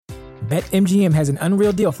BetMGM has an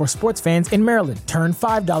unreal deal for sports fans in Maryland. Turn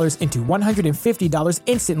 $5 into $150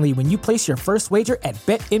 instantly when you place your first wager at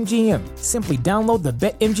BetMGM. Simply download the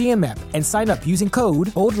BetMGM app and sign up using code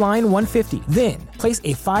OldLine150. Then, place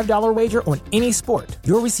a $5 wager on any sport.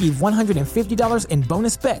 You'll receive $150 in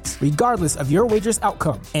bonus bets, regardless of your wager's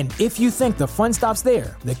outcome. And if you think the fun stops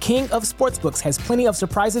there, the King of Sportsbooks has plenty of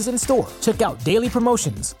surprises in store. Check out daily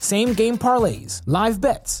promotions, same-game parlays, live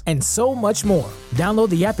bets, and so much more. Download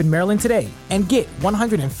the app in Maryland today and get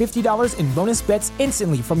 $150 in bonus bets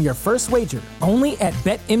instantly from your first wager. Only at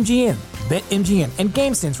BetMGM. BetMGM and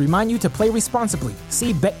GameSense remind you to play responsibly.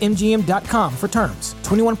 See BetMGM.com for terms.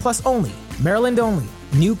 21 plus only. Maryland only.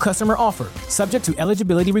 New customer offer. Subject to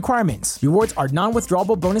eligibility requirements. Rewards are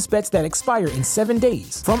non-withdrawable bonus bets that expire in 7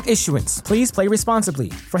 days. From issuance, please play responsibly.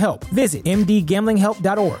 For help, visit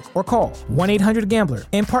mdgamblinghelp.org or call 1-800-GAMBLER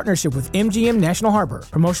in partnership with MGM National Harbor.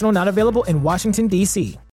 Promotional not available in Washington,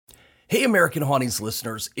 D.C. Hey, American Hauntings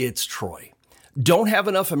listeners, it's Troy. Don't have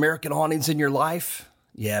enough American Hauntings in your life?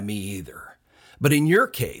 Yeah, me either. But in your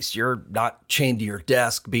case, you're not chained to your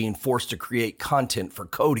desk being forced to create content for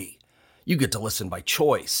Cody. You get to listen by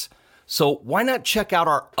choice. So why not check out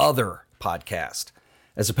our other podcast?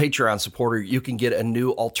 As a Patreon supporter, you can get a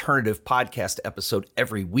new alternative podcast episode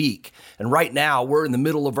every week. And right now, we're in the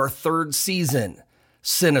middle of our third season.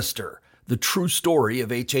 Sinister, the true story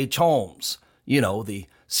of H.H. Holmes. You know, the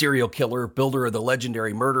serial killer, builder of the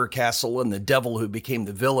legendary murder castle, and the devil who became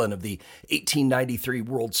the villain of the 1893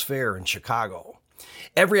 World's Fair in Chicago.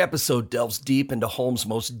 Every episode delves deep into Holmes'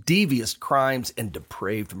 most devious crimes and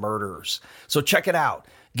depraved murders. So check it out.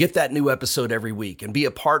 Get that new episode every week and be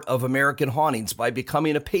a part of American Hauntings by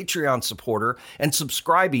becoming a Patreon supporter and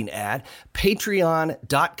subscribing at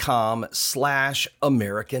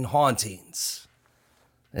patreon.com/American Hauntings.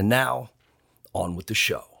 And now, on with the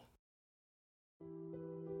show.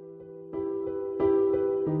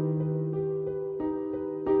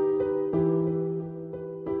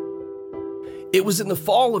 It was in the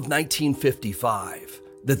fall of 1955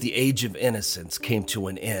 that the Age of Innocence came to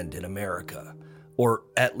an end in America, or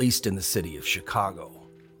at least in the city of Chicago.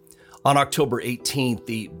 On October 18th,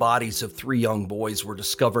 the bodies of 3 young boys were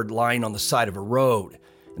discovered lying on the side of a road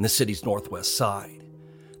in the city's northwest side.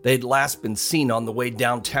 They had last been seen on the way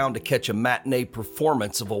downtown to catch a matinee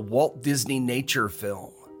performance of a Walt Disney nature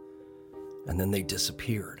film, and then they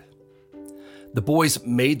disappeared. The boys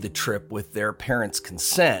made the trip with their parents'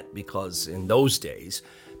 consent because in those days,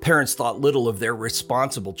 parents thought little of their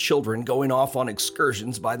responsible children going off on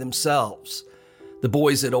excursions by themselves. The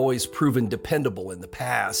boys had always proven dependable in the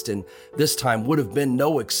past, and this time would have been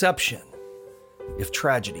no exception if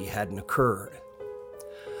tragedy hadn't occurred.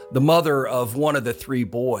 The mother of one of the 3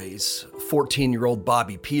 boys, 14-year-old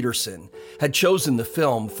Bobby Peterson, had chosen the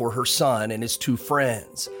film for her son and his 2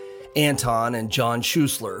 friends, Anton and John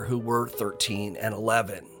Schuessler, who were 13 and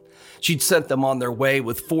 11. She'd sent them on their way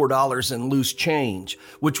with $4 in loose change,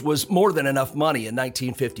 which was more than enough money in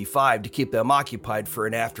 1955 to keep them occupied for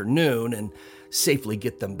an afternoon and safely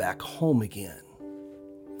get them back home again.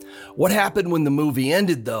 What happened when the movie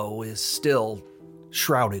ended, though, is still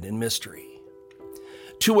shrouded in mystery.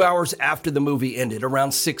 2 hours after the movie ended,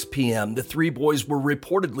 around 6 p.m., the 3 boys were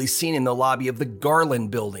reportedly seen in the lobby of the Garland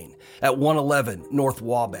Building at 111 North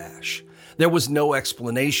Wabash. There was no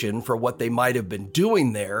explanation for what they might have been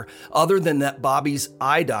doing there, other than that Bobby's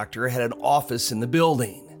eye doctor had an office in the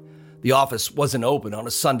building. The office wasn't open on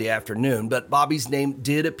a Sunday afternoon, but Bobby's name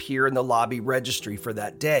did appear in the lobby registry for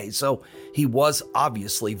that day, so he was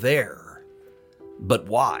obviously there. But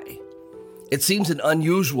why? It seems an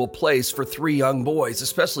unusual place for 3 young boys,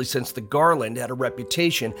 especially since the Garland had a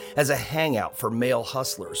reputation as a hangout for male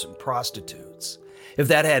hustlers and prostitutes. If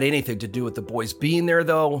that had anything to do with the boys being there,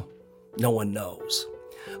 though, no one knows.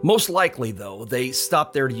 Most likely, though, they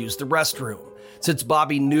stopped there to use the restroom, since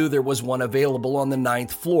Bobby knew there was one available on the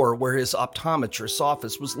 9th floor where his optometrist's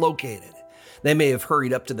office was located. They may have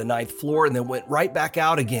hurried up to the 9th floor and then went right back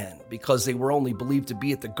out again because they were only believed to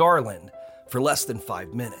be at the Garland for less than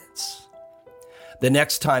 5 minutes. The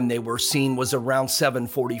next time they were seen was around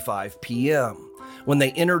 7:45 p.m. when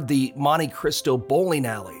they entered the Monte Cristo bowling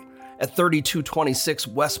alley at 3226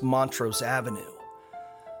 West Montrose Avenue.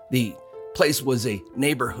 The place was a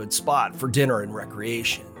neighborhood spot for dinner and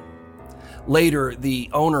recreation. Later,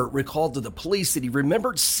 the owner recalled to the police that he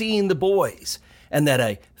remembered seeing the boys and that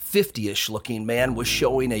a 50-ish looking man was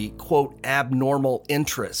showing a, quote, abnormal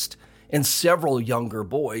interest in several younger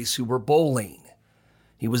boys who were bowling.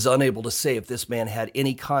 He was unable to say if this man had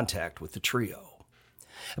any contact with the trio.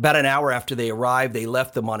 About an hour after they arrived, they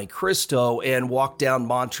left the Monte Cristo and walked down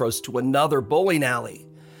Montrose to another bowling alley.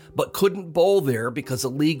 but couldn't bowl there because the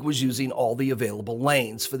league was using all the available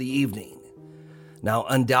lanes for the evening. Now,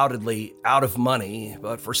 undoubtedly out of money,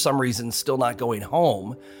 but for some reason still not going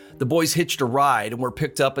home, the boys hitched a ride and were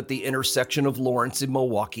picked up at the intersection of Lawrence and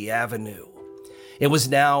Milwaukee Avenue. It was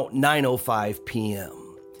now 9:05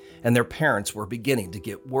 p.m., and their parents were beginning to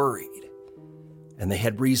get worried, and they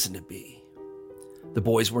had reason to be. The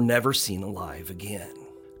boys were never seen alive again.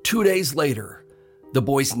 2 days later, the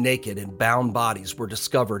boys' naked and bound bodies were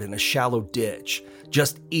discovered in a shallow ditch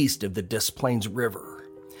just east of the Des Plaines River.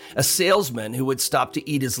 A salesman who had stopped to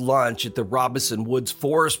eat his lunch at the Robinson Woods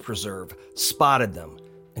Forest Preserve spotted them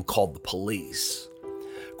and called the police.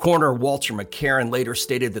 Coroner Walter McCarran later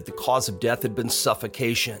stated that the cause of death had been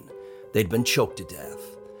suffocation. They'd been choked to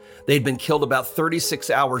death. They'd been killed about 36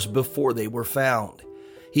 hours before they were found.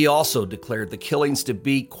 He also declared the killings to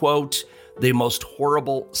be, quote, the most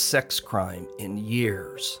horrible sex crime in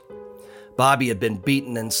years. Bobby had been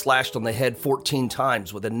beaten and slashed on the head 14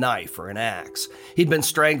 times with a knife or an axe. He'd been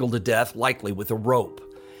strangled to death, likely with a rope.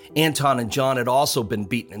 Anton and John had also been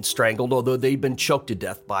beaten and strangled, although they'd been choked to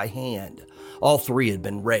death by hand. All three had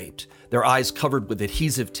been raped, their eyes covered with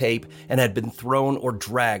adhesive tape, and had been thrown or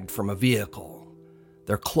dragged from a vehicle.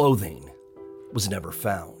 Their clothing was never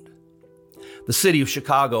found. The city of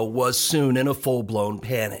Chicago was soon in a full-blown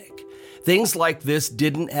panic. Things like this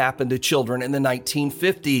didn't happen to children in the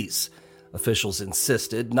 1950s. Officials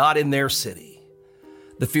insisted, not in their city.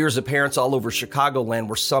 The fears of parents all over Chicagoland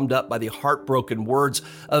were summed up by the heartbroken words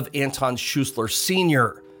of Anton Schuessler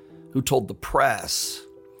Sr., who told the press,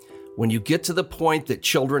 "When you get to the point that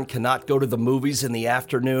children cannot go to the movies in the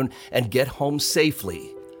afternoon and get home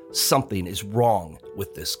safely, something is wrong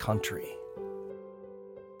with this country."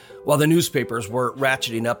 While the newspapers were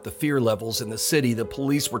ratcheting up the fear levels in the city, the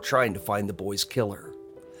police were trying to find the boys' killer.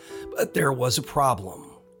 But there was a problem.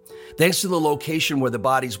 Thanks to the location where the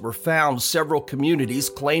bodies were found, several communities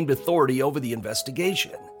claimed authority over the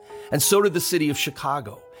investigation. And so did the city of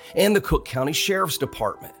Chicago and the Cook County Sheriff's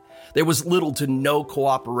Department. There was little to no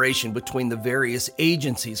cooperation between the various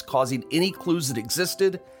agencies, causing any clues that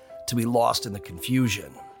existed to be lost in the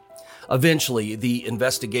confusion. Eventually, the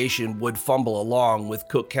investigation would fumble along with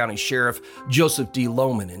Cook County Sheriff Joseph D.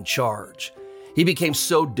 Lohman in charge. He became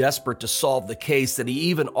so desperate to solve the case that he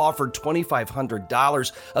even offered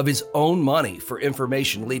 $2,500 of his own money for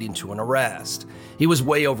information leading to an arrest. He was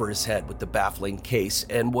way over his head with the baffling case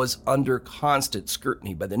and was under constant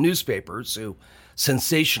scrutiny by the newspapers, who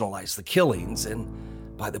sensationalized the killings, and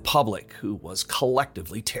by the public, who was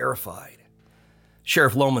collectively terrified.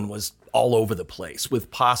 Sheriff Lohman was all over the place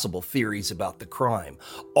with possible theories about the crime,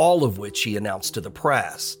 all of which he announced to the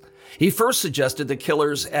press. He first suggested the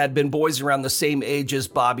killers had been boys around the same age as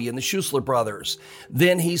Bobby and the Schuessler brothers.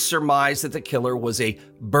 Then he surmised that the killer was a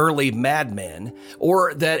burly madman,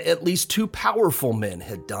 or that at least two powerful men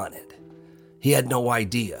had done it. He had no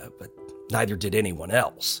idea, but neither did anyone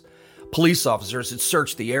else. Police officers had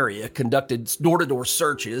searched the area, conducted door-to-door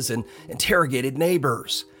searches, and interrogated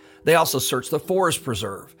neighbors. They also searched the forest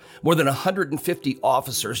preserve. More than 150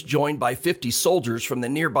 officers, joined by 50 soldiers from the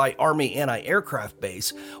nearby Army anti-aircraft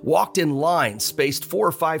base, walked in lines spaced 4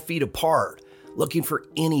 or 5 feet apart, looking for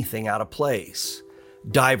anything out of place.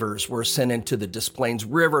 Divers were sent into the Des Plaines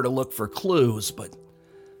River to look for clues, but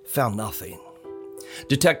found nothing.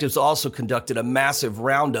 Detectives also conducted a massive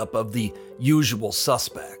roundup of the usual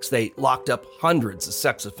suspects. They locked up hundreds of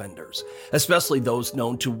sex offenders, especially those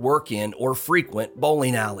known to work in or frequent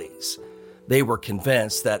bowling alleys. They were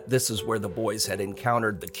convinced that this is where the boys had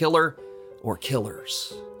encountered the killer or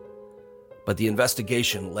killers. But the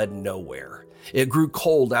investigation led nowhere. It grew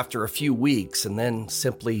cold after a few weeks and then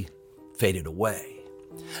simply faded away.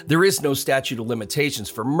 There is no statute of limitations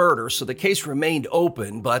for murder, so the case remained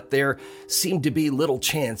open, but there seemed to be little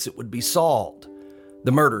chance it would be solved.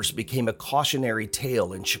 The murders became a cautionary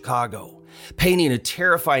tale in Chicago, painting a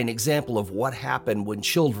terrifying example of what happened when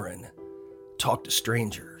children talk to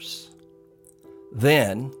strangers.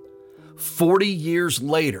 Then, 40 years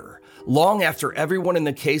later, long after everyone in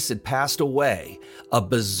the case had passed away, a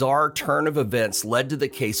bizarre turn of events led to the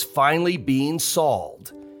case finally being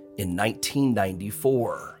solved in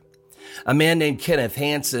 1994. A man named Kenneth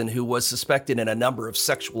Hansen, who was suspected in a number of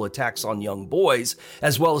sexual attacks on young boys,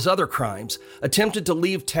 as well as other crimes, attempted to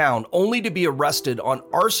leave town only to be arrested on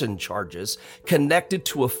arson charges connected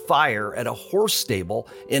to a fire at a horse stable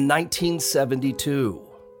in 1972.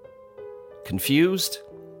 Confused?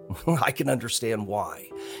 I can understand why.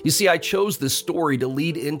 You see, I chose this story to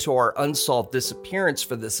lead into our unsolved disappearance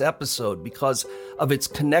for this episode because of its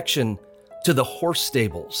connection to the horse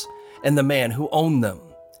stables and the man who owned them.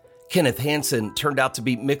 Kenneth Hansen turned out to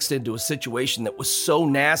be mixed into a situation that was so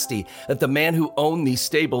nasty that the man who owned these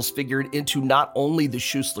stables figured into not only the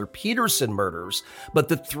Schuessler Peterson murders, but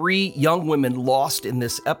the 3 young women lost in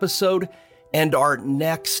this episode and our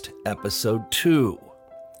next episode too.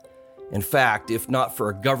 In fact, if not for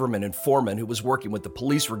a government informant who was working with the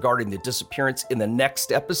police regarding the disappearance in the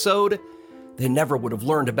next episode, they never would have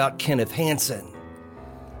learned about Kenneth Hansen.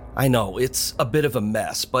 I know, it's a bit of a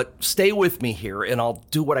mess, but stay with me here and I'll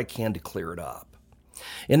do what I can to clear it up.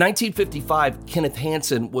 In 1955, Kenneth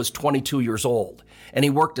Hansen was 22 years old, and he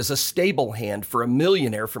worked as a stable hand for a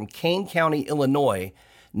millionaire from Kane County, Illinois,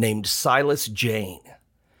 named Silas Jayne.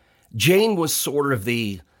 Jayne was sort of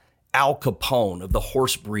the Al Capone of the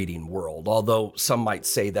horse breeding world, although some might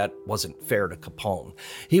say that wasn't fair to Capone.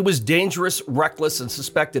 He was dangerous, reckless, and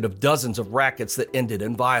suspected of dozens of rackets that ended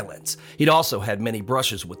in violence. He'd also had many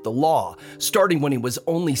brushes with the law, starting when he was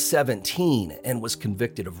only 17 and was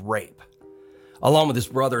convicted of rape. Along with his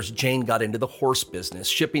brothers, Jayne got into the horse business,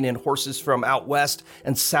 shipping in horses from out west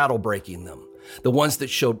and saddle breaking them. The ones that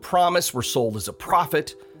showed promise were sold as a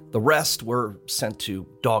profit. The rest were sent to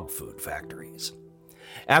dog food factories.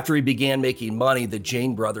 After he began making money, the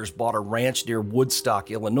Jayne brothers bought a ranch near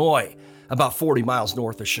Woodstock, Illinois, about 40 miles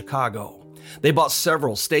north of Chicago. They bought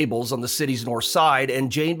several stables on the city's north side,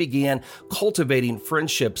 and Jayne began cultivating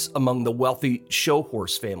friendships among the wealthy show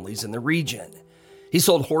horse families in the region. He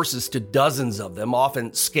sold horses to dozens of them,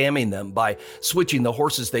 often scamming them by switching the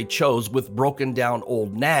horses they chose with broken down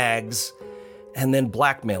old nags, and then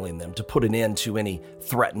blackmailing them to put an end to any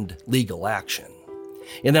threatened legal action.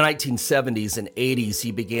 In the 1970s and 80s,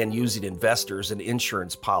 he began using investors and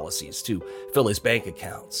insurance policies to fill his bank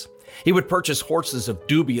accounts. He would purchase horses of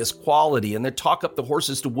dubious quality and then talk up the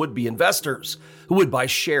horses to would-be investors who would buy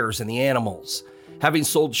shares in the animals. Having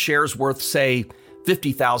sold shares worth, say,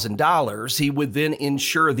 $50,000, he would then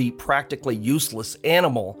insure the practically useless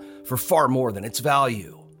animal for far more than its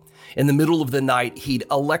value. In the middle of the night, he'd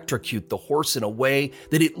electrocute the horse in a way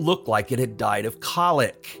that it looked like it had died of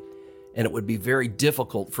colic, and it would be very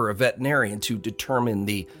difficult for a veterinarian to determine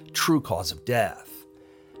the true cause of death.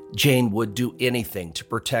 Jayne would do anything to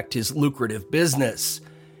protect his lucrative business,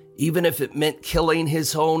 even if it meant killing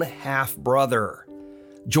his own half-brother.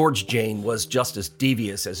 George Jayne was just as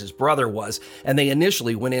devious as his brother was, and they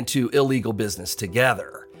initially went into illegal business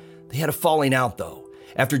together. They had a falling out, though,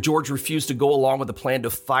 after George refused to go along with a plan to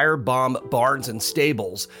firebomb barns and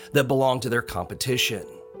stables that belonged to their competition.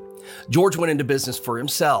 George went into business for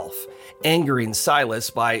himself, angering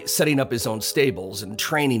Silas by setting up his own stables and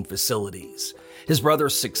training facilities. His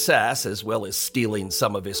brother's success, as well as stealing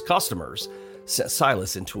some of his customers, sent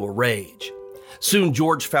Silas into a rage. Soon,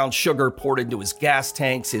 George found sugar poured into his gas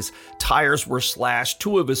tanks, his tires were slashed,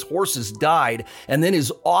 2 of his horses died, and then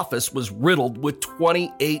his office was riddled with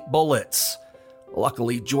 28 bullets.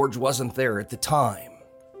 Luckily, George wasn't there at the time.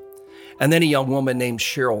 And then a young woman named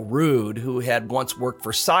Cheryl Rude, who had once worked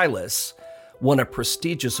for Silas, won a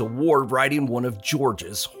prestigious award riding one of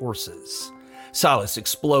George's horses. Silas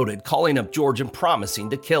exploded, calling up George and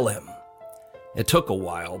promising to kill him. It took a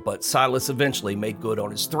while, but Silas eventually made good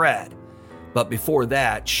on his threat. But before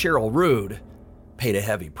that, Cheryl Rude paid a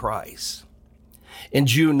heavy price. In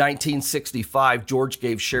June 1965, George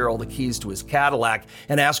gave Cheryl the keys to his Cadillac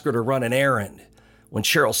and asked her to run an errand. When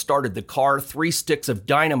Cheryl started the car, 3 sticks of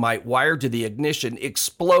dynamite wired to the ignition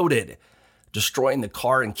exploded, destroying the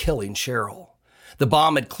car and killing Cheryl. The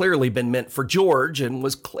bomb had clearly been meant for George and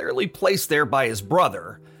was clearly placed there by his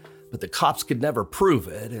brother, but the cops could never prove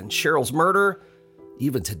it, and Cheryl's murder,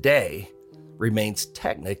 even today, remains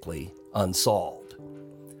technically unsolved.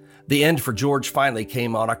 The end for George finally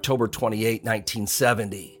came on October 28,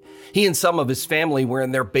 1970. He and some of his family were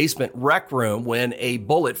in their basement rec room when a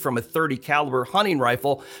bullet from a .30 caliber hunting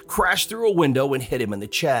rifle crashed through a window and hit him in the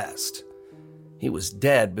chest. He was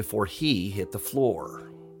dead before he hit the floor.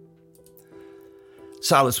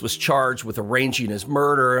 Silas was charged with arranging his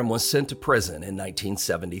murder and was sent to prison in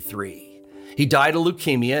 1973. He died of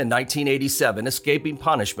leukemia in 1987, escaping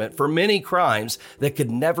punishment for many crimes that could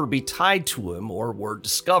never be tied to him or were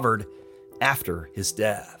discovered after his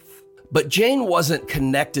death. But Jayne wasn't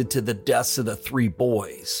connected to the deaths of the 3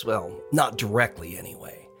 boys. Well, not directly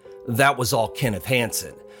anyway. That was all Kenneth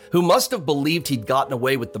Hansen, who must have believed he'd gotten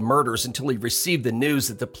away with the murders until he received the news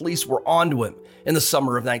that the police were onto him in the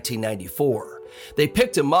summer of 1994. They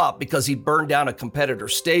picked him up because he'd burned down a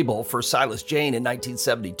competitor's stable for Silas Jayne in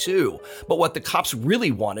 1972, but what the cops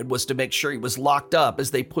really wanted was to make sure he was locked up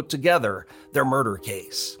as they put together their murder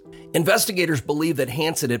case. Investigators believe that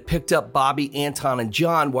Hansen had picked up Bobby, Anton, and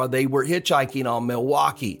John while they were hitchhiking on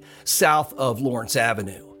Milwaukee, south of Lawrence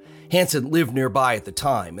Avenue. Hansen lived nearby at the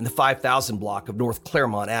time in the 5000 block of North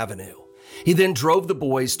Claremont Avenue. He then drove the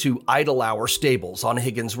boys to Idlehour Stables on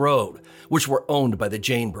Higgins Road, which were owned by the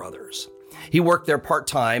Jane brothers. He worked there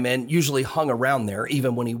part-time and usually hung around there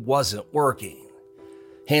even when he wasn't working.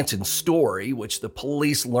 Hansen's story, which the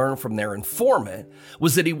police learned from their informant,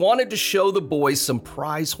 was that he wanted to show the boys some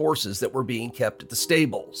prize horses that were being kept at the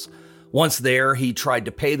stables. Once there, he tried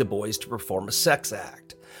to pay the boys to perform a sex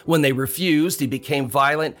act. When they refused, he became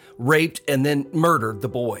violent, raped, and then murdered the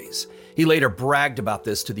boys. He later bragged about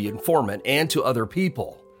this to the informant and to other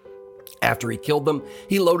people. After he killed them,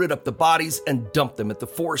 he loaded up the bodies and dumped them at the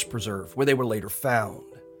forest preserve, where they were later found.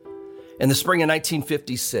 In the spring of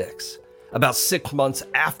 1956, about 6 months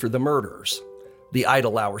after the murders, the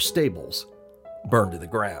Idlehour Stables burned to the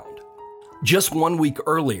ground. Just 1 week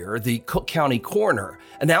earlier, the Cook County coroner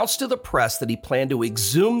announced to the press that he planned to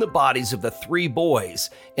exhume the bodies of the 3 boys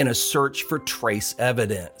in a search for trace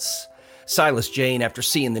evidence. Silas Jane, after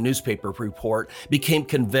seeing the newspaper report, became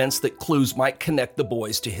convinced that clues might connect the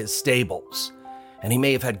boys to his stables. And he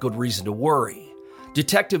may have had good reason to worry.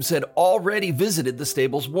 Detectives had already visited the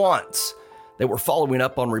stables once. They were following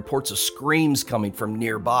up on reports of screams coming from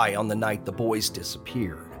nearby on the night the boys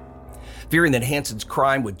disappeared. Fearing that Hansen's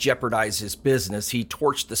crime would jeopardize his business, he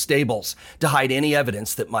torched the stables to hide any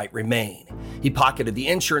evidence that might remain. He pocketed the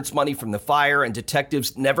insurance money from the fire, and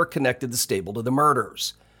detectives never connected the stable to the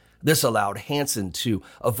murders. This allowed Hansen to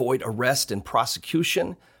avoid arrest and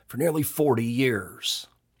prosecution for nearly 40 years.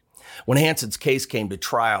 When Hansen's case came to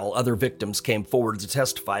trial, other victims came forward to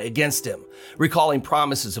testify against him, recalling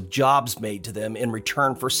promises of jobs made to them in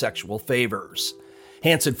return for sexual favors.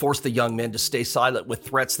 Hansen forced the young men to stay silent with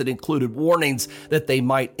threats that included warnings that they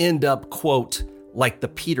might end up, quote, like the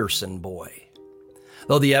Peterson boy.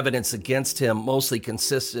 Though the evidence against him mostly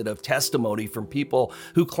consisted of testimony from people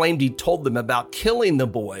who claimed he told them about killing the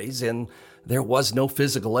boys, and there was no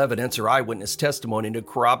physical evidence or eyewitness testimony to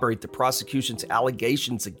corroborate the prosecution's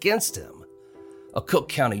allegations against him, a Cook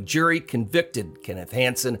County jury convicted Kenneth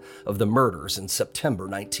Hansen of the murders in September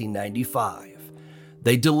 1995.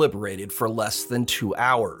 They deliberated for less than 2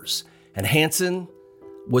 hours, and Hansen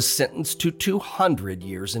was sentenced to 200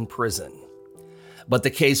 years in prison. But the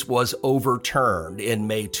case was overturned in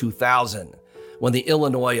May 2000, when the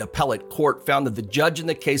Illinois Appellate Court found that the judge in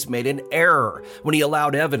the case made an error when he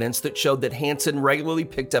allowed evidence that showed that Hansen regularly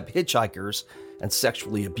picked up hitchhikers and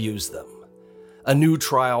sexually abused them. A new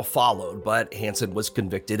trial followed, but Hansen was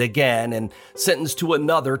convicted again and sentenced to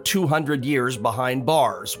another 200 years behind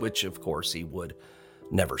bars, which of course he would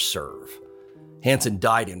never serve. Hansen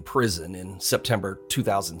died in prison in September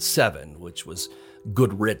 2007, which was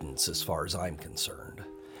good riddance as far as I'm concerned.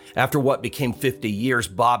 After what became 50 years,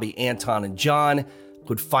 Bobby, Anton, and John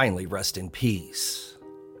could finally rest in peace.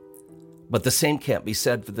 But the same can't be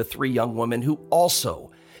said for the 3 young women who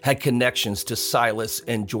also had connections to Silas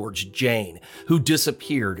and George Jane, who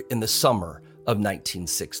disappeared in the summer of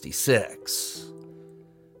 1966.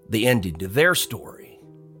 The ending to their story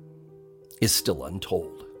is still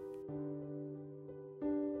untold.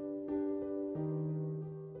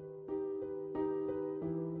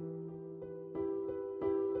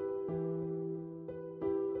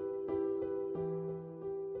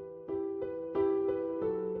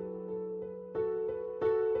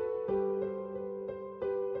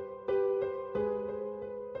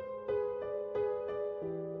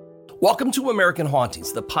 Welcome to American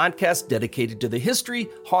Hauntings, the podcast dedicated to the history,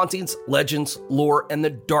 hauntings, legends, lore, and the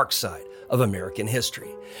dark side of American history.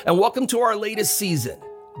 And welcome to our latest season,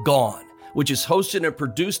 Gone, which is hosted and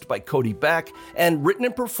produced by Cody Beck and written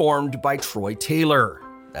and performed by Troy Taylor.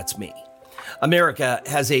 That's me. America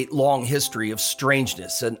has a long history of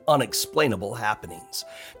strangeness and unexplainable happenings.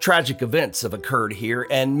 Tragic events have occurred here,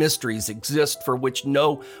 and mysteries exist for which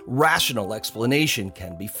no rational explanation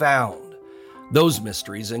can be found. Those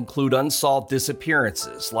mysteries include unsolved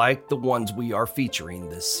disappearances like the ones we are featuring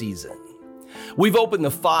this season. We've opened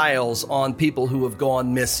the files on people who have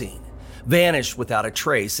gone missing, vanished without a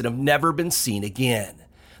trace, and have never been seen again.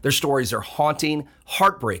 Their stories are haunting,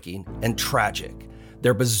 heartbreaking, and tragic.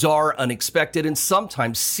 They're bizarre, unexpected, and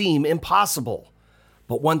sometimes seem impossible.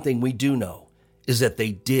 But one thing we do know is that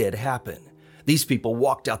they did happen. These people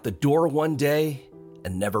walked out the door one day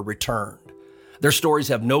and never returned. Their stories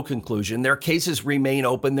have no conclusion. Their cases remain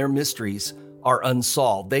open. Their mysteries are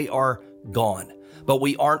unsolved. They are gone, but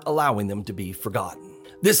we aren't allowing them to be forgotten.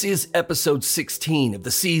 This is episode 16 of the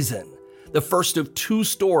season, the first of 2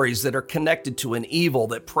 stories that are connected to an evil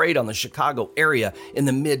that preyed on the Chicago area in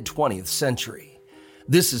the mid-20th century.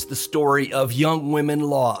 This is the story of young women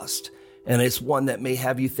lost, and it's one that may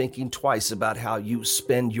have you thinking twice about how you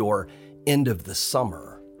spend your end of the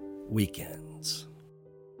summer weekends.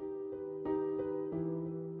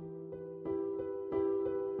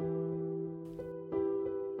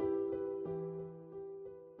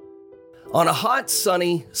 On a hot,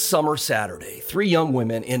 sunny summer Saturday, 3 young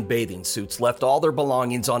women in bathing suits left all their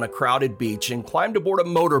belongings on a crowded beach and climbed aboard a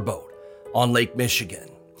motorboat on Lake Michigan.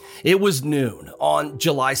 It was noon on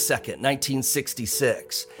July 2nd,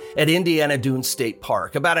 1966, at Indiana Dunes State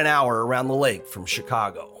Park, about an hour around the lake from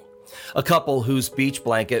Chicago. A couple whose beach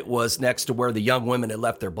blanket was next to where the young women had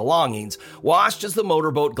left their belongings watched as the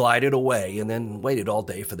motorboat glided away and then waited all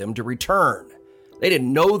day for them to return. They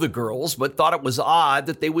didn't know the girls, but thought it was odd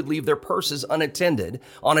that they would leave their purses unattended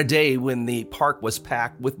on a day when the park was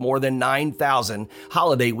packed with more than 9,000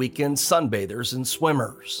 holiday weekend sunbathers and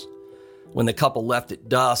swimmers. When the couple left at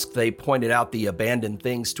dusk, they pointed out the abandoned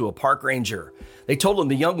things to a park ranger. They told him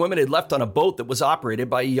the young women had left on a boat that was operated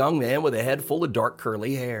by a young man with a head full of dark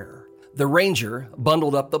curly hair. The ranger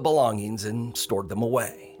bundled up the belongings and stored them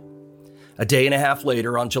away. A day and a half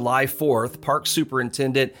later, on July 4th, Park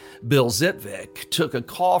Superintendent Bill Zitvik took a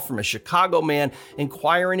call from a Chicago man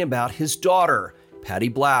inquiring about his daughter, Patty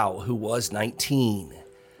Blau, who was 19.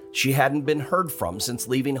 She hadn't been heard from since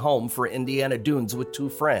leaving home for Indiana Dunes with 2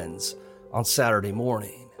 friends on Saturday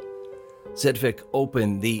morning. Zitvik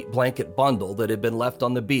opened the blanket bundle that had been left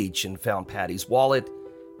on the beach and found Patty's wallet,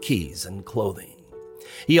 keys, and clothing.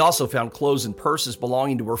 He also found clothes and purses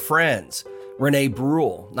belonging to her friends, Renee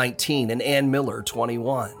Bruhl, 19, and Ann Miller,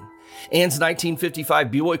 21. Ann's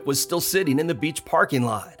 1955 Buick was still sitting in the beach parking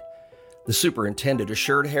lot. The superintendent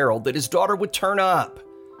assured Harold that his daughter would turn up.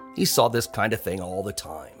 He saw this kind of thing all the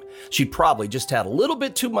time. She'd probably just had a little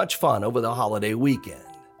bit too much fun over the holiday weekend.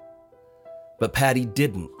 But Patty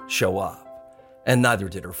didn't show up, and neither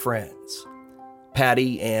did her friends.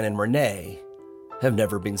 Patty, Ann, and Renee have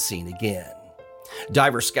never been seen again.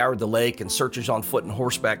 Divers scoured the lake, and searchers on foot and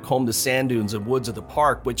horseback combed the sand dunes and woods of the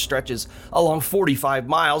park, which stretches along 45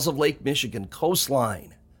 miles of Lake Michigan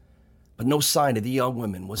coastline. But no sign of the young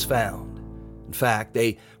women was found. In fact,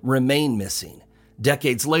 they remain missing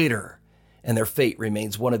decades later, and their fate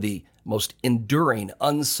remains one of the most enduring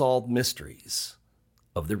unsolved mysteries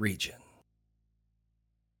of the region.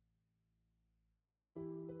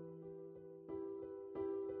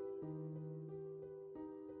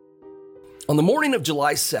 On the morning of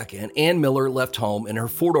July 2nd, Ann Miller left home in her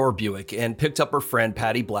 4-door Buick and picked up her friend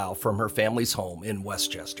Patty Blau from her family's home in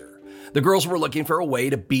Westchester. The girls were looking for a way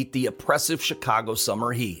to beat the oppressive Chicago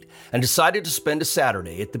summer heat and decided to spend a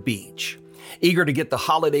Saturday at the beach. Eager to get the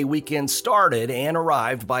holiday weekend started, Ann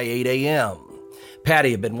arrived by 8 a.m.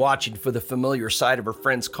 Patty had been watching for the familiar sight of her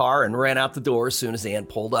friend's car and ran out the door as soon as Ann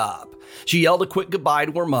pulled up. She yelled a quick goodbye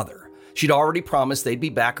to her mother. She'd already promised they'd be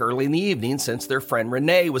back early in the evening since their friend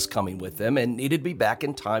Renee was coming with them and needed to be back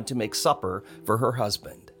in time to make supper for her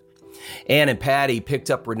husband. Ann and Patty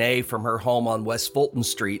picked up Renee from her home on West Fulton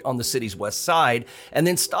Street on the city's west side and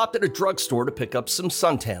then stopped at a drugstore to pick up some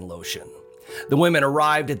suntan lotion. The women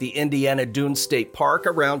arrived at the Indiana Dunes State Park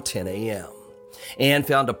around 10 a.m. Ann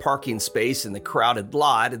found a parking space in the crowded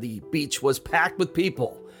lot. The beach was packed with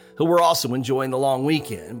people who were also enjoying the long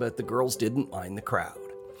weekend, but the girls didn't mind the crowd.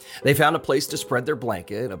 They found a place to spread their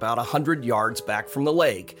blanket about 100 yards back from the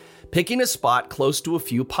lake, picking a spot close to a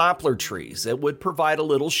few poplar trees that would provide a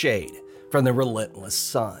little shade from the relentless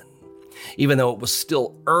sun. Even though it was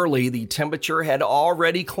still early, the temperature had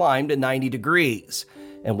already climbed to 90 degrees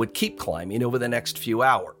and would keep climbing over the next few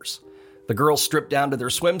hours. The girls stripped down to their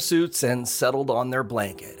swimsuits and settled on their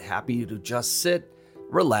blanket, happy to just sit,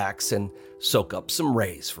 relax, and soak up some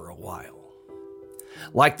rays for a while.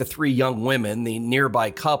 Like the 3 young women, the nearby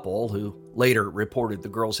couple, who later reported the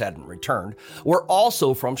girls hadn't returned, were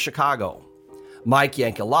also from Chicago. Mike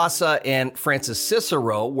Yankilasa and Francis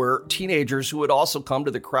Cicero were teenagers who had also come to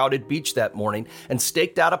the crowded beach that morning and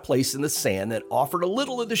staked out a place in the sand that offered a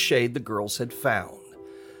little of the shade the girls had found.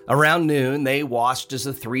 Around noon, they watched as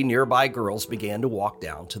the 3 nearby girls began to walk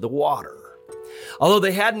down to the water. Although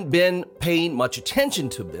they hadn't been paying much attention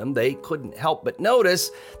to them, they couldn't help but notice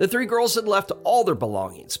the 3 girls had left all their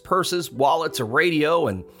belongings, purses, wallets, a radio,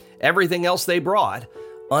 and everything else they brought,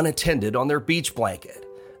 unattended on their beach blanket.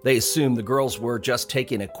 They assumed the girls were just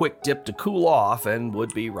taking a quick dip to cool off and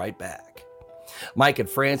would be right back. Mike and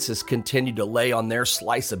Francis continued to lay on their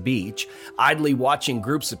slice of beach, idly watching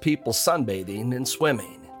groups of people sunbathing and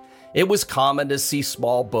swimming. It was common to see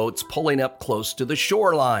small boats pulling up close to the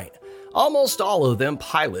shoreline, almost all of them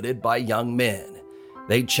piloted by young men.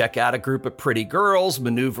 They'd check out a group of pretty girls,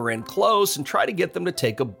 maneuver in close, and try to get them to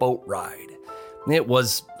take a boat ride. It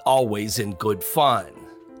was always in good fun.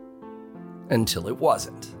 Until it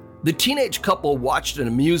wasn't. The teenage couple watched in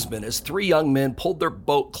amusement as three young men pulled their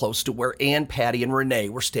boat close to where Ann, Patty, and Renee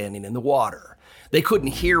were standing in the water. They couldn't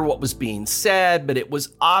hear what was being said, but it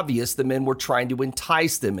was obvious the men were trying to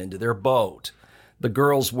entice them into their boat. The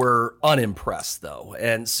girls were unimpressed, though,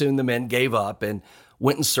 and soon the men gave up and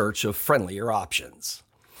went in search of friendlier options.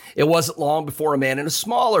 It wasn't long before a man in a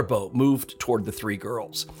smaller boat moved toward the three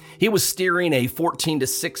girls. He was steering a 14 to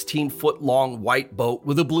 16 foot long white boat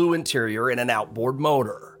with a blue interior and an outboard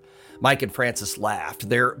motor. Mike and Frances laughed.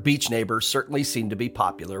 Their beach neighbors certainly seemed to be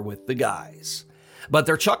popular with the guys. But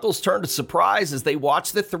their chuckles turned to surprise as they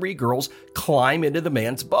watched the three girls climb into the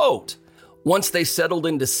man's boat. Once they settled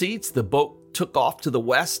into seats, the boat took off to the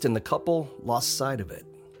west and the couple lost sight of it.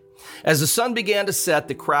 As the sun began to set,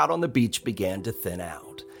 the crowd on the beach began to thin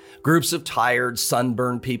out. Groups of tired,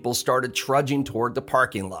 sunburned people started trudging toward the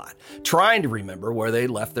parking lot, trying to remember where they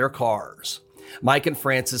left their cars. Mike and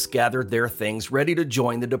Frances gathered their things ready to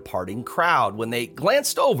join the departing crowd when they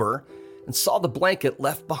glanced over and saw the blanket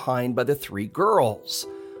left behind by the three girls.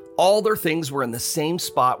 All their things were in the same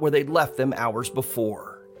spot where they'd left them hours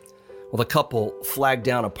before. Well, the couple flagged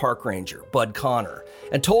down a park ranger, Bud Connor,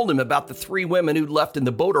 and told him about the three women who'd left in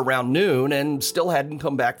the boat around noon and still hadn't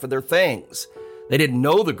come back for their things. They didn't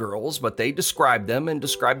know the girls, but they described them and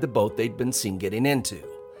described the boat they'd been seen getting into.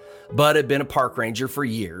 Bud had been a park ranger for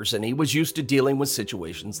years, and he was used to dealing with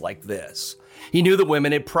situations like this. He knew the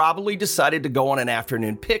women had probably decided to go on an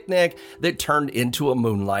afternoon picnic that turned into a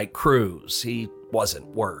moonlight cruise. He wasn't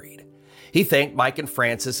worried. He thanked Mike and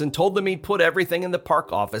Frances and told them he'd put everything in the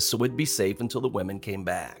park office so it'd be safe until the women came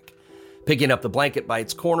back. Picking up the blanket by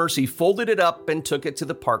its corners, he folded it up and took it to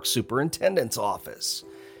the park superintendent's office.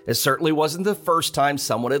 It certainly wasn't the first time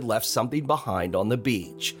someone had left something behind on the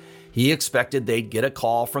beach. He expected they'd get a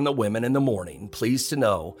call from the women in the morning, pleased to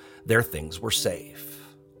know their things were safe.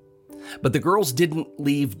 But the girls didn't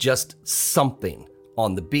leave just something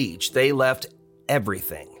on the beach. They left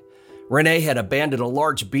everything. Renee had abandoned a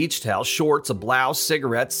large beach towel, shorts, a blouse,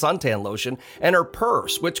 cigarettes, suntan lotion, and her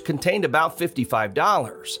purse, which contained about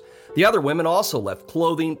 $55. The other women also left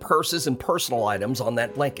clothing, purses, and personal items on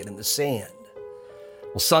that blanket in the sand.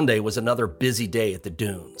 Well, Sunday was another busy day at the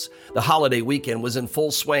dunes. The holiday weekend was in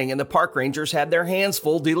full swing, and the park rangers had their hands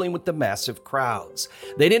full dealing with the massive crowds.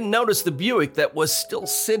 They didn't notice the Buick that was still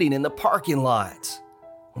sitting in the parking lot.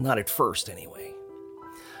 Well, not at first, anyway.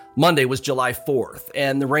 Monday was July 4th,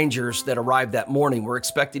 and the rangers that arrived that morning were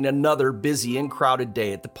expecting another busy and crowded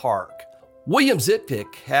day at the park. William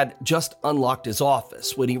Zitpick had just unlocked his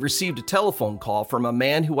office when he received a telephone call from a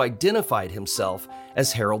man who identified himself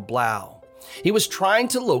as Harold Blau. He was trying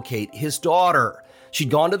to locate his daughter. She'd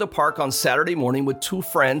gone to the park on Saturday morning with two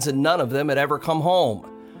friends, and none of them had ever come home.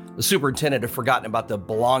 The superintendent had forgotten about the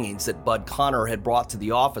belongings that Bud Connor had brought to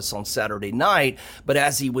the office on Saturday night, but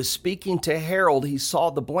as he was speaking to Harold, he saw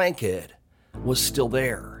the blanket was still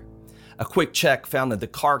there. A quick check found that the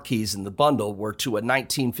car keys in the bundle were to a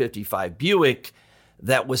 1955 Buick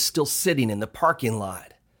that was still sitting in the parking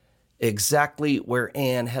lot, exactly where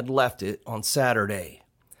Ann had left it on Saturday.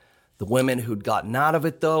 The women who'd gotten out of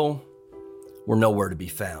it, though, were nowhere to be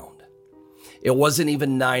found. It wasn't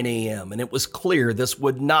even 9 a.m., and it was clear this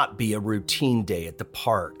would not be a routine day at the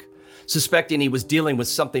park. Suspecting he was dealing with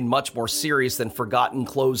something much more serious than forgotten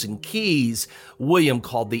clothes and keys, William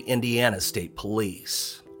called the Indiana State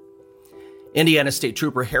Police. Indiana State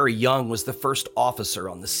Trooper Harry Young was the first officer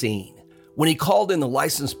on the scene. When he called in the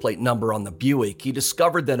license plate number on the Buick, he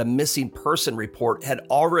discovered that a missing person report had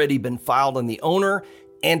already been filed on the owner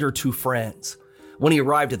and her two friends. When he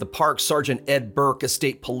arrived at the park, Sergeant Ed Burke, a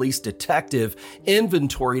state police detective,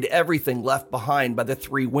 inventoried everything left behind by the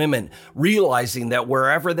three women, realizing that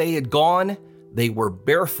wherever they had gone, they were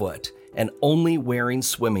barefoot and only wearing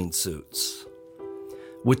swimming suits.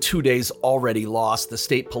 With 2 days already lost, the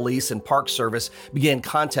state police and park service began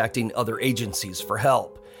contacting other agencies for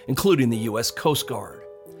help, including the U.S. Coast Guard.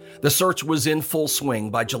 The search was in full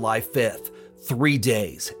swing by July 5th, 3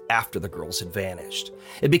 days after the girls had vanished.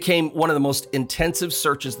 It became one of the most intensive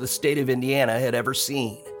searches the state of Indiana had ever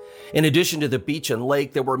seen. In addition to the beach and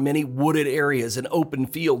lake, there were many wooded areas and open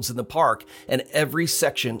fields in the park, and every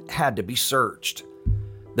section had to be searched.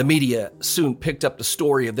 The media soon picked up the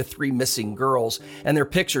story of the three missing girls, and their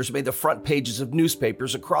pictures made the front pages of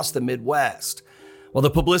newspapers across the Midwest. While the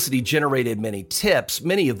publicity generated many tips,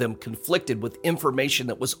 many of them conflicted with information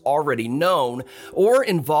that was already known or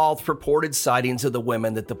involved purported sightings of the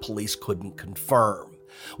women that the police couldn't confirm.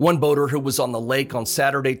 One boater who was on the lake on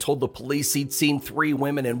Saturday told the police he'd seen three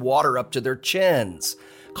women in water up to their chins,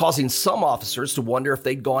 causing some officers to wonder if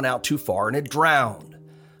they'd gone out too far and had drowned.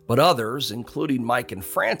 But others, including Mike and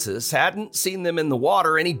Frances, hadn't seen them in the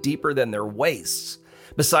water any deeper than their waists.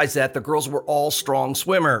 Besides that, the girls were all strong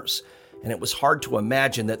swimmers, and it was hard to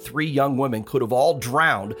imagine that 3 young women could have all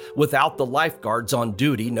drowned without the lifeguards on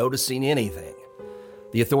duty noticing anything.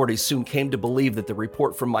 The authorities soon came to believe that the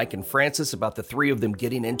report from Mike and Frances about the 3 of them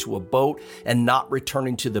getting into a boat and not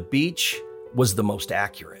returning to the beach was the most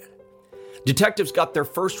accurate. Detectives got their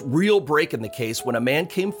first real break in the case when a man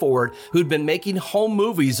came forward who'd been making home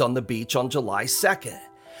movies on the beach on July 2nd.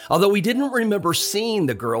 Although he didn't remember seeing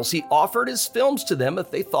the girls, he offered his films to them if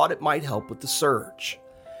they thought it might help with the search.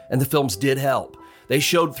 And the films did help. They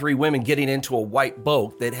showed 3 women getting into a white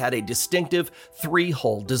boat that had a distinctive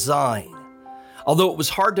 3-hull design. Although it was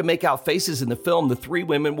hard to make out faces in the film, the 3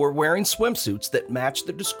 women were wearing swimsuits that matched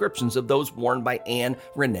the descriptions of those worn by Anne,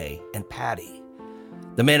 Renee, and Patty.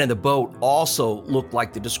 The man in the boat also looked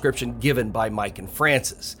like the description given by Mike and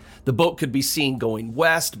Frances. The boat could be seen going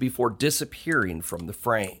west before disappearing from the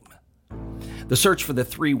frame. The search for the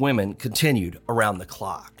 3 women continued around the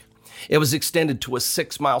clock. It was extended to a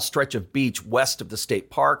 6-mile stretch of beach west of the state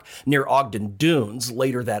park near Ogden Dunes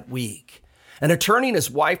later that week. An attorney and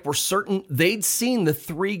his wife were certain they'd seen the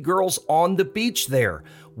 3 girls on the beach there,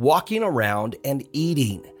 walking around and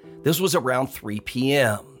eating. This was around 3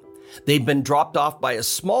 p.m. They'd been dropped off by a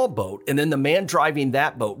small boat, and then the man driving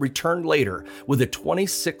that boat returned later with a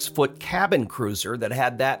 26-foot cabin cruiser that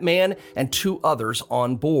had that man and 2 others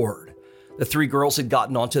on board. The 3 girls had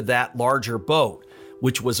gotten onto that larger boat,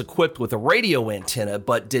 which was equipped with a radio antenna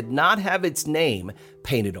but did not have its name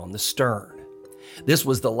painted on the stern. This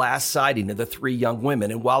was the last sighting of the 3 young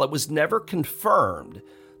women, and while it was never confirmed,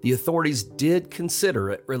 the authorities did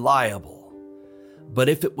consider it reliable. But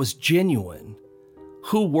if it was genuine,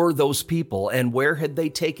 who were those people and where had they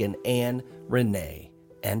taken Anne, Renee,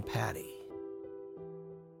 and Patty?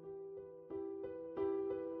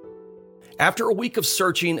 After a week of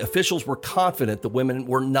searching, officials were confident the women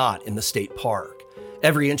were not in the state park.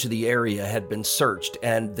 Every inch of the area had been searched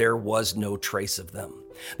and there was no trace of them.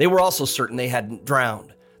 They were also certain they hadn't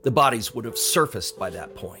drowned. The bodies would have surfaced by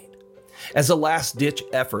that point. As a last-ditch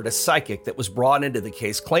effort, a psychic that was brought into the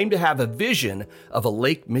case claimed to have a vision of a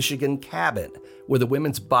Lake Michigan cabin where the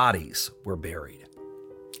women's bodies were buried.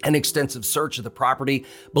 An extensive search of the property,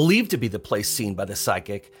 believed to be the place seen by the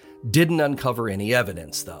psychic, didn't uncover any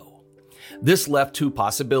evidence, though. This left 2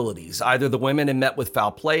 possibilities. Either the women had met with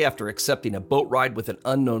foul play after accepting a boat ride with an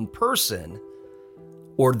unknown person,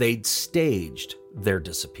 or they'd staged their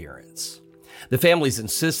disappearance. The families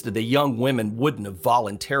insisted the young women wouldn't have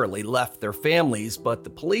voluntarily left their families, but the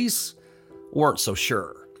police weren't so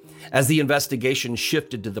sure. As the investigation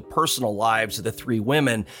shifted to the personal lives of the 3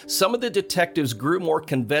 women, some of the detectives grew more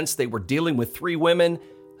convinced they were dealing with 3 women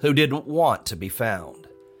who didn't want to be found.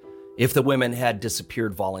 If the women had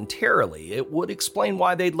disappeared voluntarily, it would explain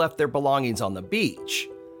why they'd left their belongings on the beach.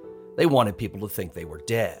 They wanted people to think they were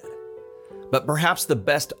dead. But perhaps the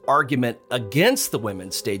best argument against the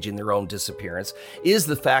women staging their own disappearance is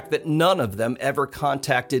the fact that none of them ever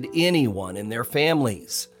contacted anyone in their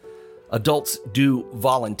families. Adults do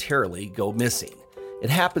voluntarily go missing. It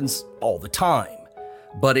happens all the time,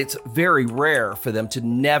 but it's very rare for them to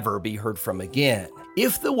never be heard from again.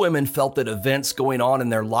 If the women felt that events going on in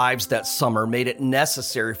their lives that summer made it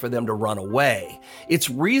necessary for them to run away, it's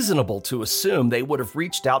reasonable to assume they would have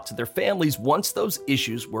reached out to their families once those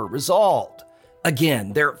issues were resolved.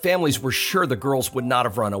 Again, their families were sure the girls would not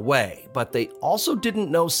have run away, but they also didn't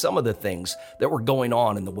know some of the things that were going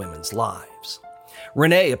on in the women's lives.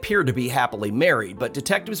 Renee appeared to be happily married, but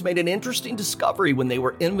detectives made an interesting discovery when they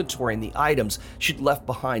were inventorying the items she'd left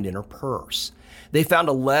behind in her purse. They found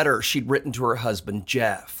a letter she'd written to her husband,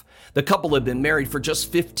 Jeff. The couple had been married for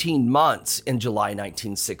just 15 months in July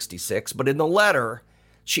 1966, but in the letter,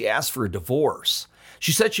 she asked for a divorce.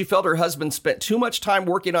 She said she felt her husband spent too much time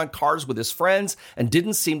working on cars with his friends and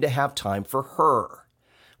didn't seem to have time for her.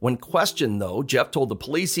 When questioned, though, Jeff told the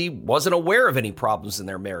police he wasn't aware of any problems in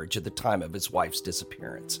their marriage at the time of his wife's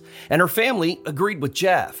disappearance. And her family agreed with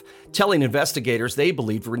Jeff, telling investigators they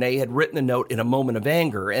believed Renee had written the note in a moment of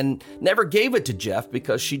anger and never gave it to Jeff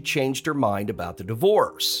because she'd changed her mind about the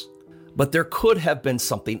divorce. But there could have been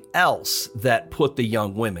something else that put the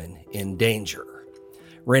young women in danger.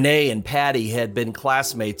 Renee and Patty had been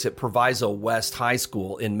classmates at Proviso West High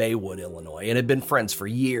School in Maywood, Illinois, and had been friends for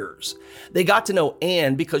years. They got to know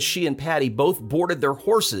Anne because she and Patty both boarded their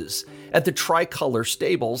horses at the Tricolor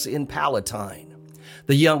Stables in Palatine.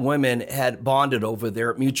 The young women had bonded over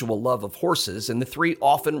their mutual love of horses, and the 3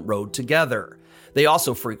 often rode together. They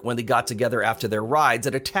also frequently got together after their rides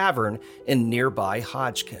at a tavern in nearby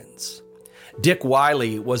Hodgkins. Dick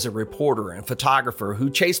Wiley was a reporter and photographer who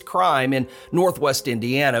chased crime in Northwest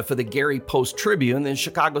Indiana for the Gary Post-Tribune and the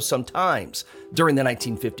Chicago Sun-Times during the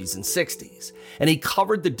 1950s and 60s, and he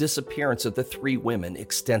covered the disappearance of the three women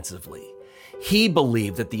extensively. He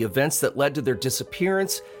believed that the events that led to their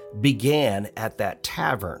disappearance began at that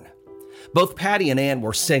tavern. Both Patty and Ann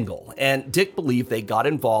were single, and Dick believed they got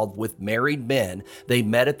involved with married men they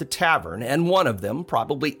met at the tavern, and one of them,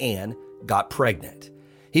 probably Ann, got pregnant.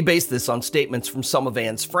 He based this on statements from some of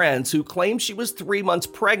Ann's friends who claimed she was 3 months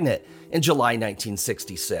pregnant in July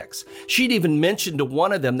 1966. She'd even mentioned to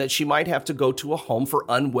one of them that she might have to go to a home for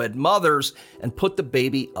unwed mothers and put the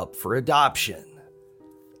baby up for adoption.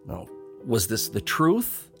 Now, was this the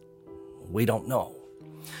truth? We don't know.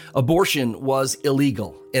 Abortion was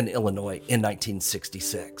illegal in Illinois in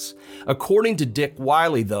 1966. According to Dick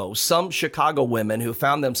Wiley, though, some Chicago women who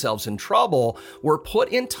found themselves in trouble were put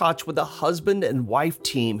in touch with a husband and wife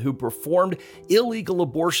team who performed illegal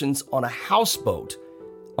abortions on a houseboat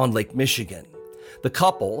on Lake Michigan. The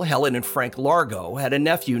couple, Helen and Frank Largo, had a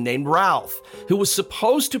nephew named Ralph, who was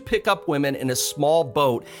supposed to pick up women in a small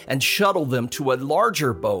boat and shuttle them to a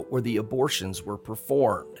larger boat where the abortions were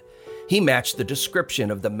performed. He matched the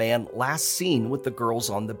description of the man last seen with the girls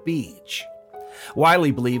on the beach.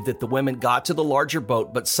 Wiley believed that the women got to the larger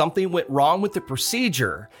boat, but something went wrong with the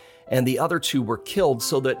procedure, and the other two were killed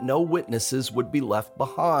so that no witnesses would be left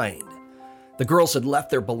behind. The girls had left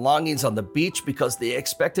their belongings on the beach because they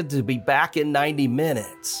expected to be back in 90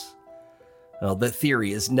 minutes. Well, the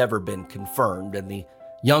theory has never been confirmed, and the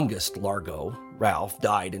youngest Largo, Ralph,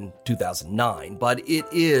 died in 2009, but it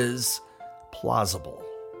is plausible.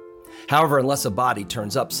 However, unless a body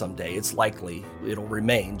turns up someday, it's likely it'll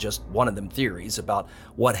remain just one of them theories about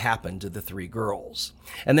what happened to the three girls.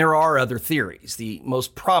 And there are other theories, the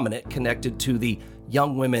most prominent connected to the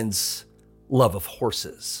young women's love of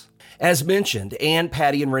horses. As mentioned, Ann,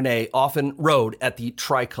 Patty, and Renee often rode at the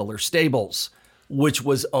Tricolor Stables, which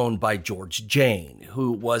was owned by George Jane,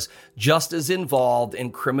 who was just as involved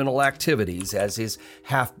in criminal activities as his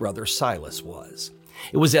half-brother Silas was.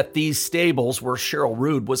 It was at these stables where Cheryl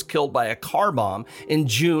Rood was killed by a car bomb in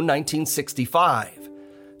June 1965.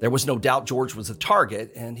 There was no doubt George was the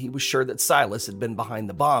target, and he was sure that Silas had been behind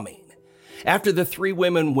the bombing. After the three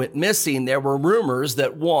women went missing, there were rumors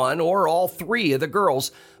that one or all three of the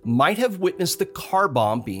girls might have witnessed the car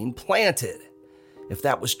bomb being planted. If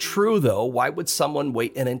that was true, though, why would someone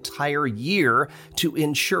wait an entire year to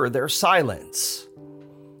ensure their silence?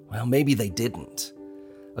 Well, maybe they didn't.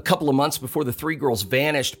 A couple of months before the three girls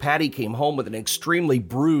vanished, Patty came home with an extremely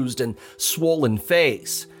bruised and swollen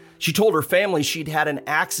face. She told her family she'd had an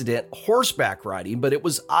accident horseback riding, but it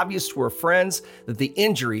was obvious to her friends that the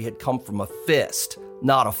injury had come from a fist,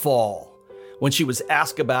 not a fall. When she was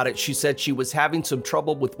asked about it, she said she was having some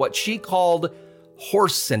trouble with what she called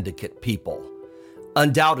horse syndicate people,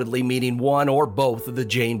 undoubtedly meaning one or both of the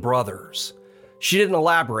Jane brothers. She didn't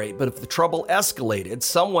elaborate, but if the trouble escalated,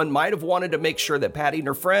 someone might have wanted to make sure that Patty and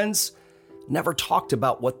her friends never talked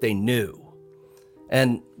about what they knew.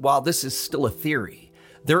 And while this is still a theory,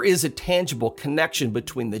 there is a tangible connection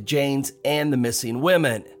between the Janes and the missing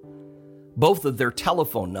women. Both of their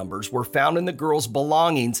telephone numbers were found in the girls'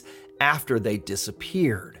 belongings after they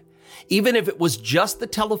disappeared. Even if it was just the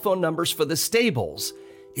telephone numbers for the stables,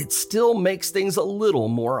 it still makes things a little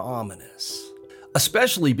more ominous.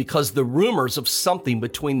 Especially because the rumors of something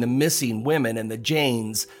between the missing women and the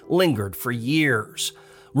Janes lingered for years.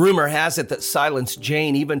 Rumor has it that Silas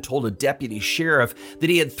Jane even told a deputy sheriff that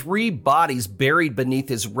he had 3 bodies buried beneath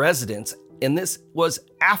his residence, and this was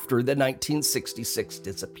after the 1966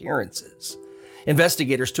 disappearances.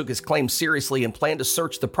 Investigators took his claim seriously and planned to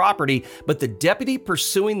search the property, but the deputy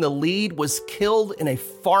pursuing the lead was killed in a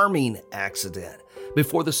farming accident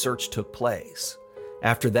before the search took place.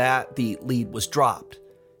 After that, the lead was dropped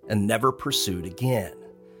and never pursued again.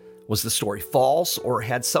 Was the story false, or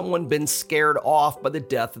had someone been scared off by the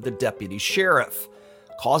death of the deputy sheriff,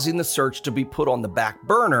 causing the search to be put on the back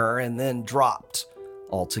burner and then dropped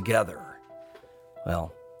altogether?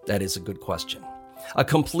 Well, that is a good question. A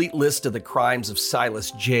complete list of the crimes of Silas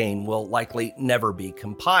Jane will likely never be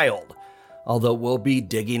compiled, although we'll be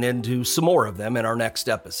digging into some more of them in our next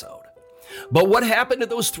episode. But what happened to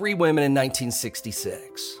those 3 women in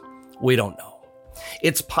 1966? We don't know.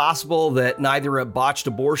 It's possible that neither a botched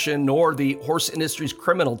abortion nor the horse industry's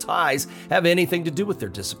criminal ties have anything to do with their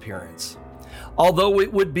disappearance. Although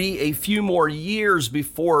it would be a few more years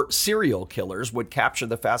before serial killers would capture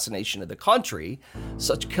the fascination of the country,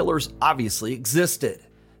 such killers obviously existed.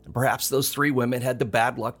 And perhaps those 3 women had the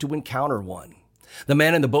bad luck to encounter one. The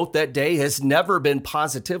man in the boat that day has never been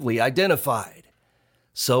positively identified.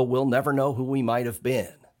 so we'll never know who we might have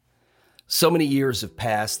been. So many years have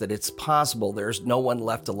passed that it's possible there's no one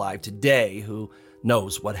left alive today who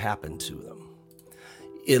knows what happened to them.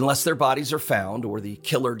 Unless their bodies are found or the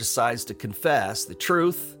killer decides to confess, the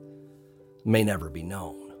truth may never be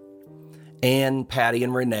known. Anne, Patty,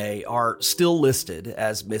 and Renee are still listed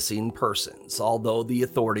as missing persons, although the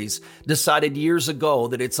authorities decided years ago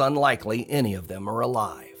that it's unlikely any of them are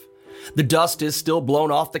alive. The dust is still blown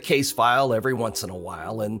off the case file every once in a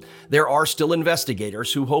while, and there are still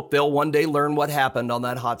investigators who hope they'll one day learn what happened on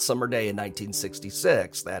that hot summer day in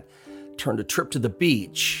 1966 that turned a trip to the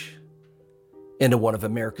beach into one of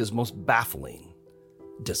America's most baffling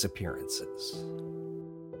disappearances.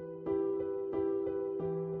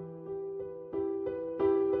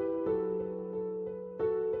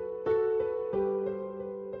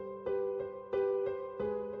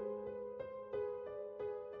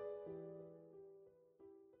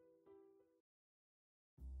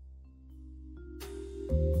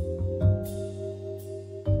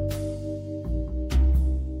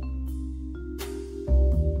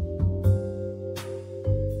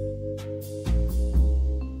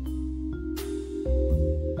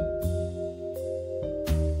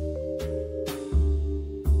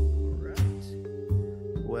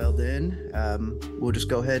 We'll just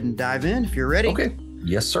go ahead and dive in if you're ready. Okay.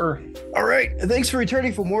 Yes, sir. All right. Thanks for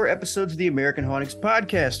returning for more episodes of the American Hauntings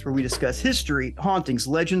podcast, where we discuss history, hauntings,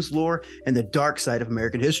 legends, lore, and the dark side of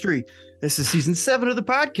American history. This is season 7 of the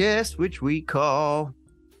podcast, which we call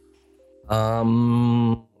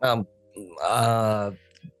Gone.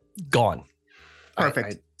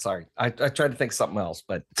 Perfect. Sorry. I tried to think something else,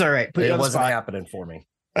 but it's all right. It wasn't happening for me.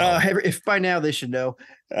 If by now they should know.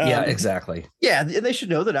 Yeah, exactly. Yeah, they should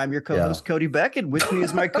know that I'm your co-host, Cody Beck, and with me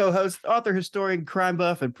is my co-host, author, historian, crime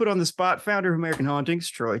buff, and put on the spot founder of American Hauntings,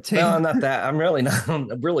 Troy Taylor. No, not that. I'm really not. I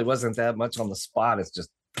really wasn't that much on the spot. It's just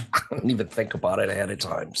I don't even think about it ahead of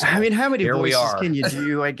time. So I mean, how many voices can you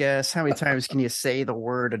do, I guess? How many times can you say the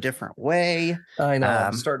word a different way? I know.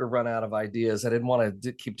 I'm starting to run out of ideas. I didn't want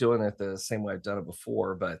to keep doing it the same way I've done it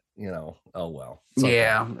before, but, oh, well.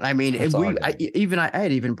 Yeah. Okay. I mean, I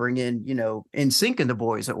had even bring in, NSYNC and the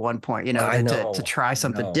boys at one point, to try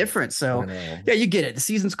something different. So, yeah, you get it. The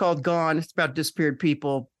season's called Gone. It's about disappeared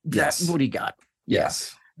people. Yes. What do you got?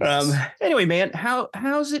 Yes. Anyway, man,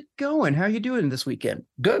 how's it going? How are you doing this weekend?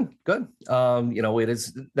 Good. It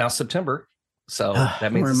is now September, so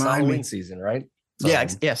that means it's Halloween season, right? So,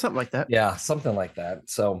 yeah, something like that. Yeah, something like that.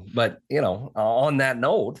 So, but on that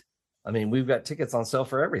note, I mean, we've got tickets on sale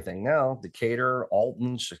for everything now. Decatur,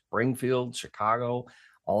 Alton, Springfield, Chicago,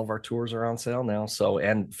 all of our tours are on sale now. So,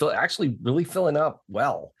 and actually really filling up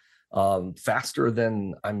well, faster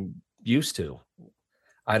than I'm used to.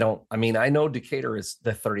 I know Decatur is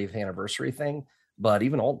the 30th anniversary thing, but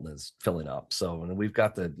even Alton is filling up. So, and we've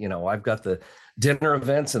got I've got the dinner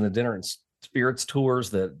events and the dinner and spirits tours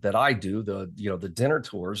that I do, the dinner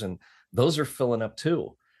tours, and those are filling up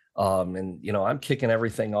too. I'm kicking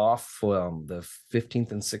everything off the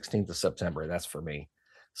 15th and 16th of September. That's for me.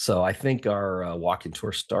 So I think our walking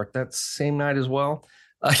tours start that same night as well.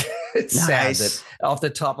 It's nice. Sad that off the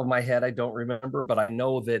top of my head, I don't remember, but I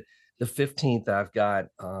know that the 15th, I've got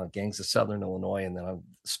Gangs of Southern Illinois, and then I'm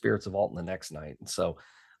Spirits of Alton the next night. And so,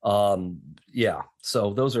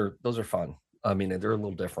 so those are fun. I mean, they're a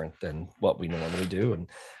little different than what we normally do. And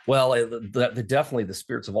definitely the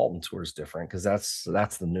Spirits of Alton tour is different because that's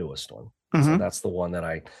the newest one. Mm-hmm. So that's the one that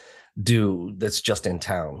I do that's just in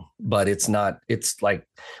town, but it's like,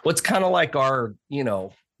 what's kind of like our,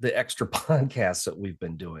 the extra podcasts that we've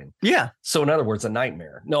been doing. Yeah. So in other words, a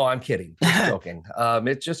nightmare. No, I'm kidding. Just joking.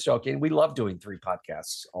 It's just joking. We love doing 3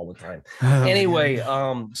 podcasts all the time. Anyway,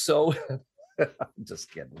 so I'm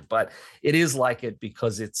just kidding. But it is like it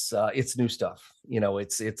because it's new stuff.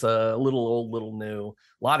 It's a little old, little new, a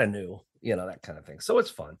lot of new, that kind of thing. So it's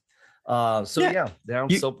fun.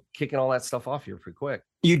 So kicking all that stuff off here pretty quick.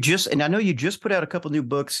 And I know you just put out a couple new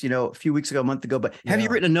books, a few weeks ago, a month ago, but have you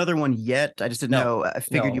written another one yet? I just didn't know. I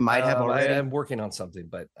figured you might have already. I'm working on something,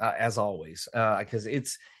 but as always, because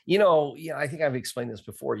it's, I think I've explained this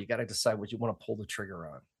before. You got to decide what you want to pull the trigger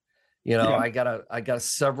on. I got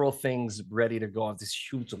several things ready to go off this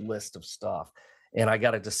huge list of stuff, and I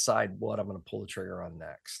got to decide what I'm going to pull the trigger on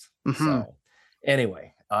next. Mm-hmm. So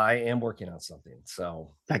anyway, I am working on something.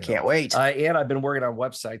 So I can't wait. And I've been working on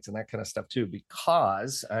websites and that kind of stuff too,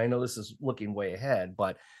 because I know this is looking way ahead,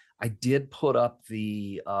 but I did put up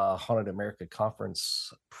the Haunted America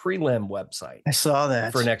Conference prelim website. I saw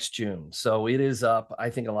that for next June. So it is up. I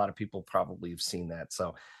think a lot of people probably have seen that.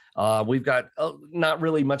 So we've got not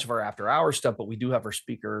really much of our after hour stuff, but we do have our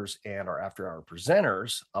speakers and our after hour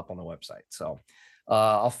presenters up on the website. So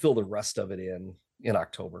I'll fill the rest of it in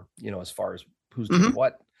October, as far as who's doing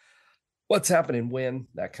what's happening when,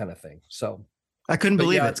 that kind of thing. So I couldn't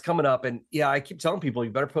believe it. It's coming up. And I keep telling people, you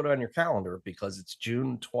better put it on your calendar because it's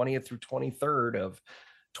June 20th through 23rd of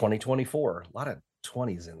 2024. A lot of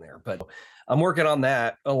 20s in there, but I'm working on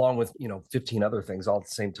that along with, 15 other things all at the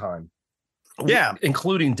same time. Yeah.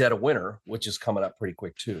 Including Dead of Winter, which is coming up pretty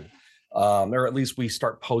quick too. Or at least we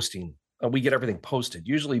start posting. We get everything posted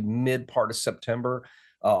usually mid part of September.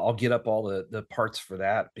 I'll get up all the parts for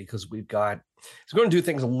that because we're going to do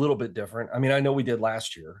things a little bit different. I mean, I know we did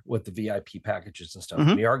last year with the VIP packages and stuff.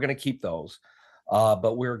 Mm-hmm. We are going to keep those,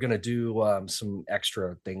 but we're going to do some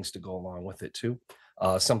extra things to go along with it too.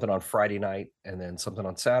 Something on Friday night and then something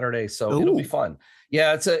on Saturday. So It'll be fun.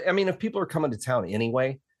 Yeah. If people are coming to town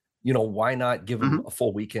anyway, why not give them a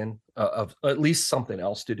full weekend of at least something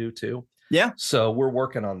else to do too? Yeah. So we're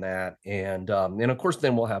working on that. And of course,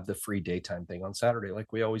 then we'll have the free daytime thing on Saturday,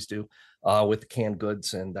 like we always do with the canned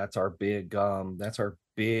goods. And that's our big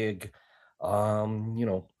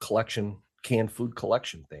collection, canned food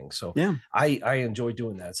collection thing. So yeah, I enjoy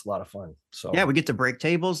doing that. It's a lot of fun. So yeah, we get to break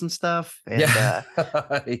tables and stuff. And,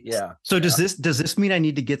 yeah. So does this mean I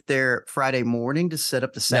need to get there Friday morning to set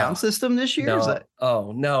up the sound system this year? No.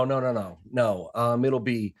 Oh, no. It'll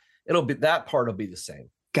be that part will be the same.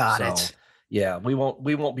 Got it. Yeah, we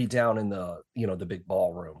won't be down in the the big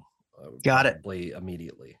ballroom. Got it.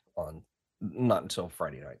 Immediately on, not until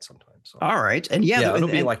Friday night sometime. So all right, and it'll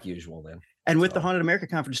be like usual then. And with the Haunted America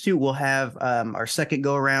conference too, we'll have our second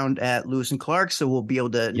go around at Lewis and Clark, so we'll be able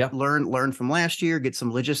to learn from last year, get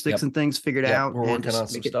some logistics and things figured out. We're working on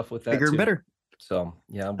some stuff with that bigger and better. So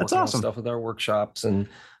I'm That's working awesome. on stuff with our workshops and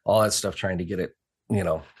all that stuff, trying to get it,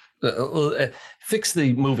 fix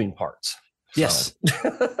the moving parts. Yes.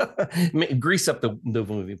 Grease up the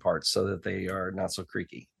moving parts so that they are not so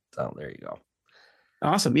creaky. So there you go.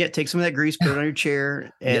 Awesome. Yeah. Take some of that grease, put it on your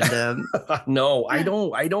chair. And no, I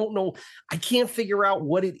don't know. I can't figure out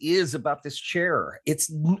what it is about this chair. It's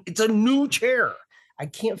a new chair. I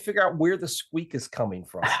can't figure out where the squeak is coming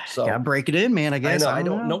from. So gotta break it in, man. I guess. I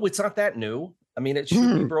don't know. It's not that new. I mean, it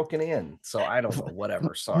should be broken in. So I don't know.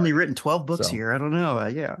 Whatever. Sorry. Only written 12 books here. I don't know.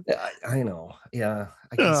 Yeah. I know. Yeah.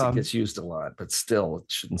 I guess it gets used a lot, but still, it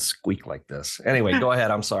shouldn't squeak like this. Anyway, go ahead.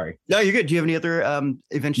 I'm sorry. No, you're good. Do you have any other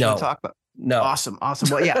events you want to talk about? No. Awesome.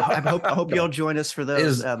 Well, yeah. I hope y'all join us for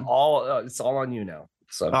those. It's all on you now.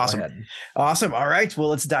 So awesome. Go ahead. Awesome. All right. Well,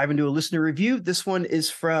 let's dive into a listener review. This one is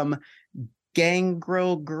from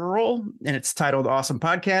Gangrel Girl, and it's titled Awesome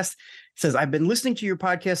Podcast. It says, I've been listening to your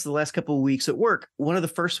podcast the last couple of weeks at work. One of the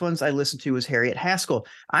first ones I listened to was Harriet Haskell.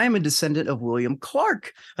 I am a descendant of William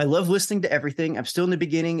Clark. I love listening to everything. I'm still in the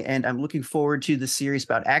beginning, and I'm looking forward to the series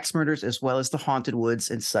about axe murders as well as the Haunted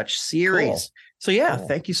Woods and such series. Cool. So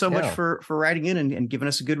thank you so much for writing in and giving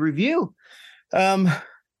us a good review.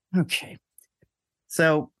 Okay.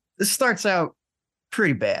 So this starts out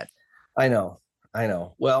pretty bad. I know.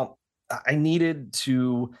 Well, I needed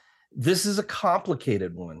to, this is a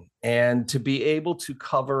complicated one, and to be able to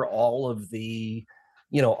cover all of the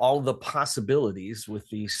possibilities with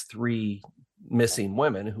these three missing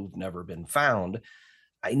women who've never been found,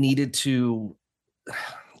 I needed to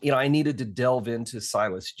delve into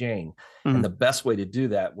Silas Jane. Mm-hmm. And the best way to do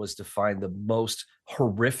that was to find the most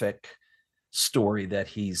horrific story that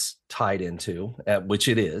he's tied into, which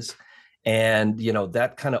it is. And,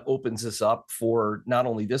 that kind of opens us up for not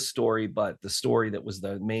only this story, but the story that was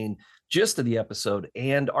the main gist of the episode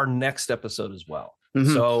and our next episode as well.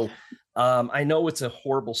 Mm-hmm. So I know it's a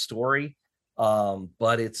horrible story,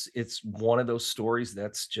 but it's one of those stories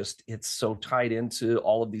that's just, it's so tied into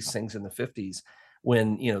all of these things in the 50s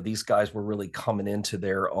when, these guys were really coming into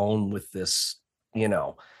their own with this,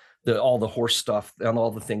 all the horse stuff and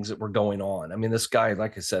all the things that were going on. I mean, this guy,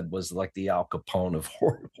 like I said, was like the Al Capone of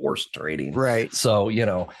horse trading. Right. So,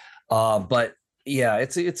 but yeah,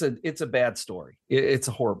 it's a bad story. It's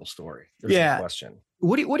a horrible story. There's no question.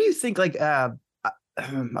 What do you think? Like,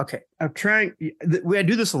 okay, I'm trying. I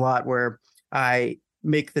do this a lot where I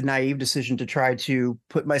make the naive decision to try to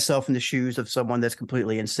put myself in the shoes of someone that's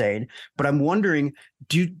completely insane. But I'm wondering,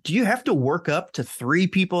 do you have to work up to 3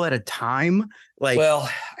 people at a time? Like, well,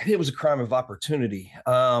 I think it was a crime of opportunity,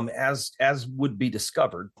 as would be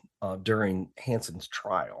discovered during Hanson's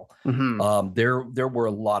trial. Mm-hmm. There were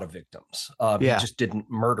a lot of victims. He just didn't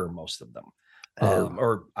murder most of them.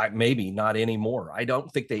 Or maybe not anymore. I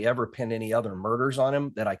don't think they ever pinned any other murders on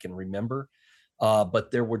him that I can remember. But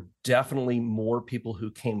there were definitely more people who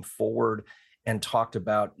came forward and talked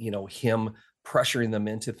about, him pressuring them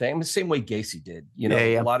into things. The same way Gacy did,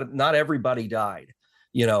 a lot of, not everybody died.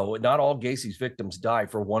 Not all Gacy's victims die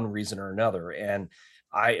for one reason or another. And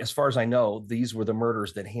as far as I know, these were the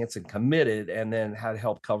murders that Hansen committed and then had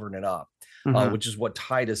help covering it up, which is what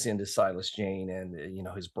tied us into Silas Jane and,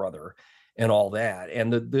 his brother and all that,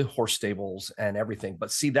 and the horse stables and everything.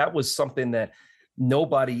 But see, that was something that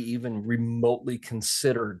nobody even remotely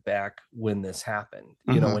considered back when this happened.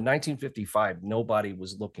 In 1955, nobody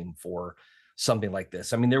was looking for something like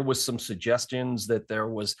this. I mean, there was some suggestions that there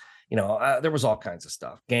was, there was all kinds of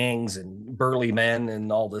stuff, gangs and burly men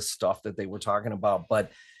and all this stuff that they were talking about.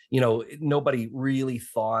 But, nobody really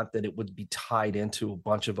thought that it would be tied into a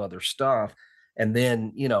bunch of other stuff. And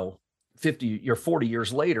then, 40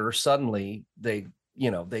 years later, suddenly an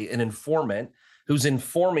informant who's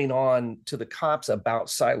informing on to the cops about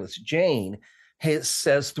Silas Jane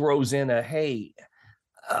throws in hey,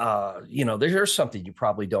 there's something you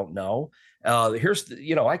probably don't know.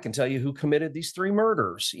 I can tell you who committed these 3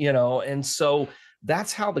 murders, and so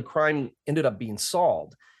that's how the crime ended up being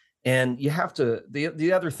solved. And you have to,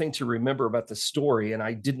 the other thing to remember about the story, and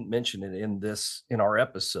I didn't mention it in our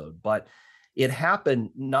episode, but it happened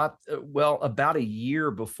about a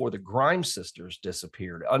year before the Grimes sisters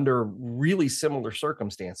disappeared under really similar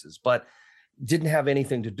circumstances, but didn't have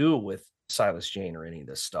anything to do with Silas Jane or any of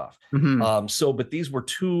this stuff. But these were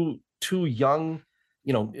two young,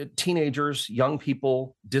 teenagers, young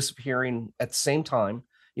people disappearing at the same time,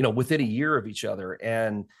 within a year of each other.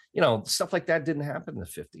 And, stuff like that didn't happen in the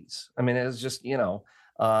 50s. I mean, it was just, people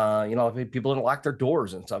didn't lock their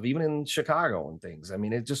doors and stuff, even in Chicago and things. I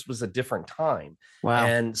mean, it just was a different time. Wow.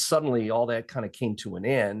 And suddenly all that kind of came to an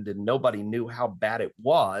end, and nobody knew how bad it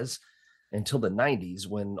was until the 90s,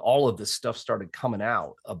 when all of this stuff started coming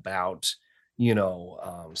out about,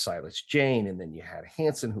 Silas Jane. And then you had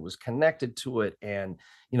Hansen, who was connected to it. And,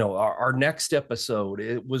 our next episode,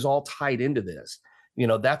 it was all tied into this.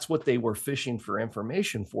 That's what they were fishing for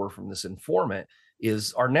information from this informant,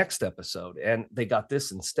 is our next episode. And they got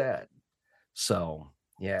this instead. So,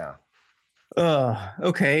 yeah.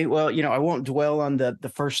 Okay. Well, I won't dwell on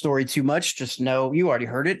the first story too much. Just know you already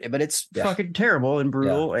heard it, but it's fucking terrible and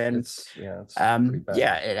brutal, and it's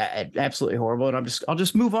absolutely horrible. And I'll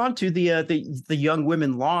just move on to the young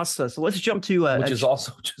women lost. So let's jump to which is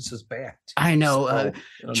also just as bad. I know.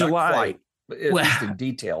 July. At least in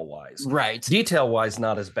detail wise, right? Detail wise,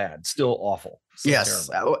 not as bad. Still awful. Still yes,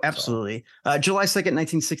 terrible. Absolutely. July 2nd,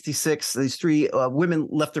 1966. These 3 women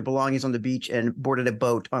left their belongings on the beach and boarded a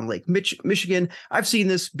boat on Lake Michigan. I've seen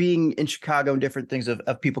this being in Chicago and different things of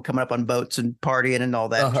people coming up on boats and partying and all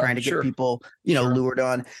that, trying to get people, lured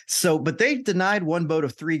on. So, but they denied one boat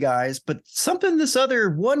of 3 guys, but something this other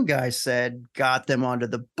one guy said got them onto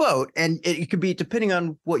the boat. And it could be, depending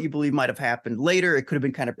on what you believe might have happened later, it could have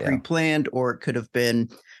been kind of pre-planned, or it could have been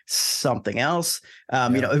something else.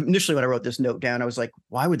 Initially when I wrote this note down, I was like,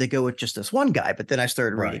 why would they go with just this one guy? But then I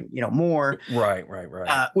started reading, more. Right.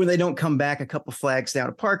 When they don't come back, a couple flags down,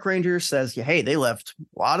 a park ranger says, hey, they left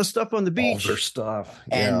a lot of stuff on the beach. All their stuff.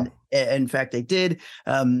 And in fact, they did.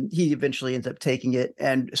 He eventually ends up taking it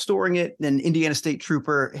and storing it. Then Indiana State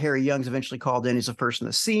Trooper Harry Young's eventually called in. He's the first on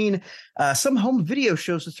the scene. Some home video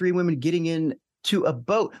shows the 3 women getting in to a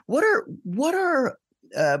boat. What are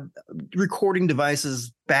recording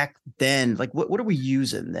devices back then? Like, what are we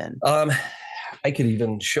using then? I could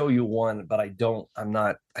even show you one, but I don't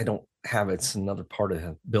have it. It's another part of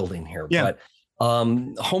the building here. Yeah. But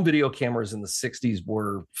home video cameras in the 60s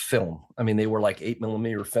were film. I mean, they were like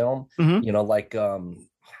 8mm film, you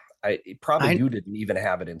didn't even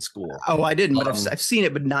have it in school. Oh, I didn't, but I've seen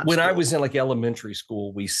it, but not when I was in like elementary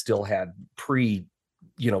school. We still had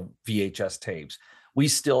VHS tapes. We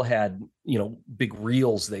still had, big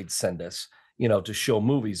reels they'd send us, to show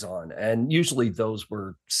movies on. And usually those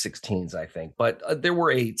were 16s, I think, but there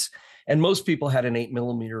were 8s. And most people had an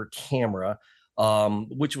 8mm camera,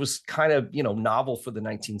 which was kind of, novel for the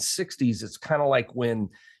 1960s. It's kind of like when,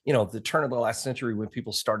 the turn of the last century, when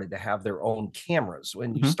people started to have their own cameras,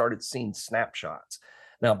 when you started seeing snapshots.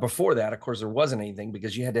 Now, before that, of course, there wasn't anything,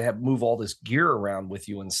 because you had to move all this gear around with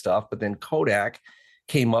you and stuff. But then Kodak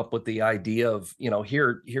came up with the idea of,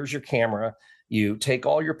 here's your camera. You take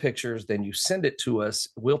all your pictures, then you send it to us.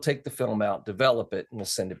 We'll take the film out, develop it, and we'll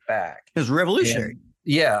send it back. It was revolutionary.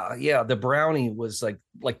 And the Brownie was like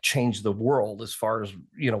changed the world as far as,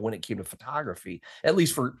 when it came to photography, at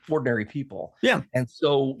least for ordinary people. Yeah. And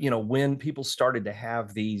so, when people started to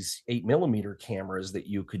have these 8mm cameras that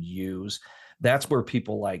you could use, that's where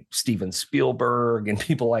people like Steven Spielberg and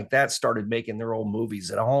people like that started making their own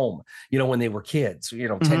movies at home, when they were kids,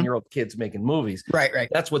 10-year-old kids making movies. Right.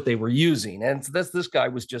 That's what they were using. And this guy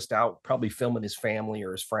was just out probably filming his family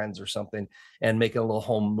or his friends or something and making a little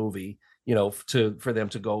home movie, for them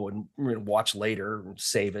to go and watch later,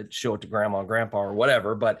 save it, show it to grandma and grandpa or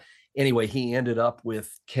whatever. But anyway, he ended up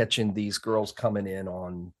with catching these girls coming in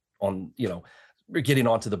on getting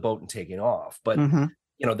onto the boat and taking off. But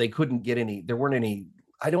they couldn't get any. There weren't any.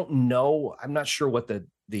 I don't know. I'm not sure what the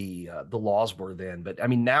laws were then. But I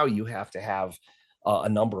mean, now you have to have a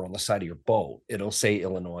number on the side of your boat. It'll say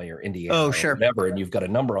Illinois or Indiana, or whatever, and you've got a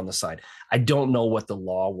number on the side. I don't know what the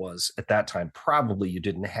law was at that time. Probably you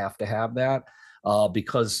didn't have to have that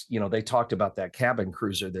because they talked about that cabin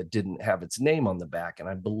cruiser that didn't have its name on the back, and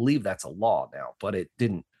I believe that's a law now, but it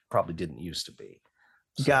probably didn't used to be.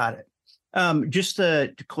 So. Got it. Just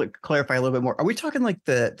to clarify a little bit more, are we talking like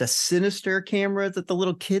the Sinister camera that the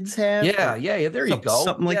little kids have? Yeah. There you go.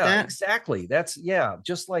 Something like that. Exactly. That's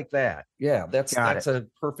just like that. Yeah, that's a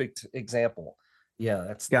perfect example. Yeah,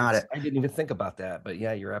 that's it. I didn't even think about that, but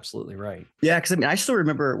yeah, you're absolutely right. Yeah, because I mean, I still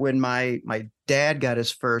remember when my dad got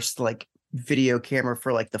his first like video camera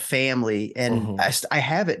for like the family, and I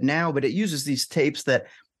have it now, but it uses these tapes that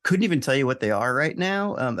couldn't even tell you what they are right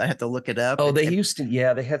now. I have to look it up. Oh, they used to.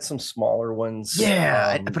 Yeah, they had some smaller ones.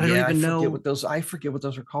 Yeah, but I don't even know what those. I forget what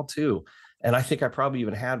those are called too. And I think I probably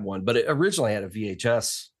even had one, but it originally had a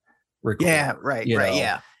VHS recorder. Yeah, right.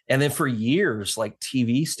 Yeah. And then for years, like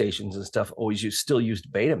TV stations and stuff still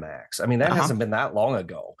used Betamax. I mean, that hasn't been that long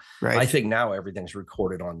ago. Right. I think now everything's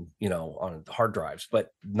recorded on hard drives, but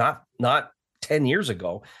not 10 years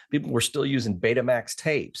ago, people were still using Betamax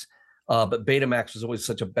tapes. But Betamax was always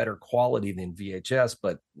such a better quality than VHS,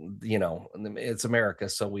 but it's America,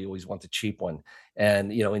 so we always want the cheap one.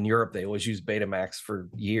 And in Europe they always use Betamax for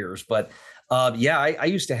years. But I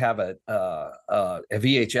used to have a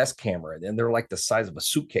VHS camera, and they're like the size of a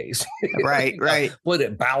suitcase. Right. Put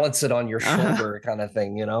it, balance it on your shoulder, kind of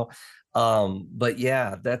thing, But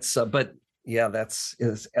yeah, that's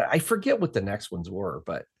I forget what the next ones were,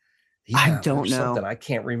 but. Yeah, I don't know. Something I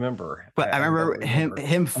can't remember. But I remember him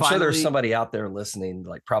I'm sure there's somebody out there listening,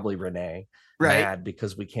 like probably Renee, mad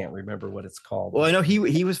because we can't remember what it's called. Well, I know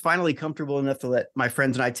he was finally comfortable enough to let my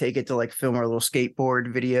friends and I take it to like film our little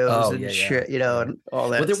skateboard videos shit, and all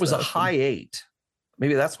that. Well, there was a high 8.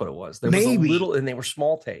 Maybe that's what it was. There was a little, and they were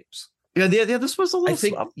small tapes. Yeah. This was a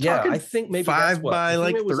little. I think maybe 5 by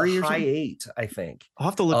like 3 or high something. 8. I think I'll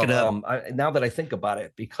have to look it up. Now that I think about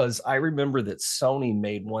it, because I remember that Sony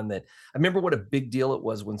made one that I remember what a big deal it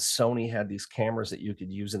was when Sony had these cameras that you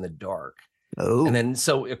could use in the dark. Oh, and then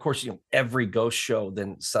so of course every ghost show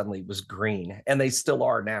then suddenly was green, and they still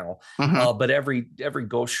are now. But every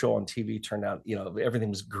ghost show on TV turned out everything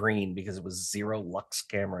was green because it was zero lux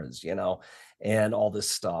cameras, and all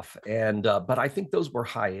this stuff. And but I think those were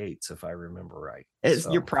high 8s if I remember right.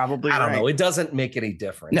 You're probably right. I don't know. It doesn't make any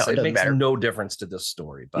difference. No, it makes matter. no difference to this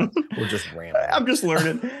story, but we're just rambling. I'm just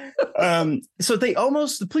learning. So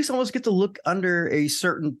the police almost get to look under a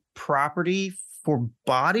certain property for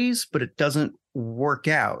bodies, but it doesn't work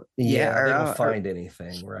out. Yeah, they don't find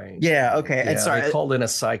anything, right? Yeah, okay. Yeah, and sorry, they called in a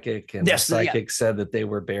psychic, and the psychic said that they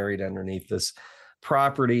were buried underneath this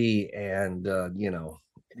property, and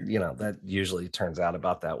that usually turns out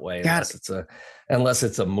about that way unless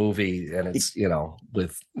it's a movie and it's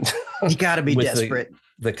with you got to be desperate.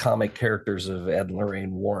 The comic characters of Ed and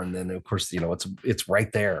Lorraine Warren, then of course it's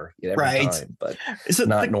right there every time, but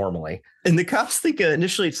not normally. And the cops think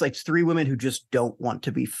initially it's like 3 women who just don't want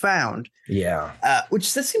to be found. Yeah,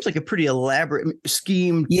 which that seems like a pretty elaborate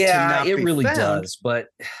scheme. Yeah, it really does. But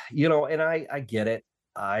and I get it.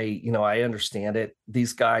 I understand it.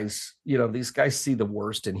 These guys see the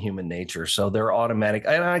worst in human nature, so they're automatic.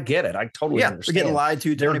 And I get it. I totally understand. They're getting lied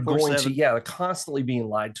to. They're going to, they're constantly being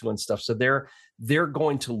lied to and stuff. So they're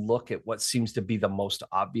going to look at what seems to be the most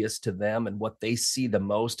obvious to them, and what they see the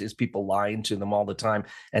most is people lying to them all the time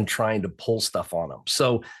and trying to pull stuff on them.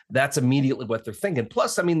 So that's immediately what they're thinking.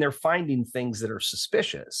 Plus, I mean, they're finding things that are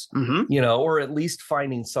suspicious, or at least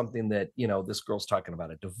finding something that, this girl's talking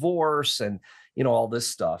about a divorce and, all this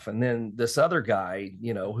stuff. And then this other guy,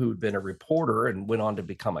 who'd been a reporter and went on to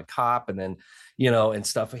become a cop, and then, and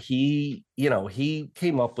stuff, he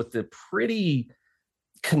came up with the pretty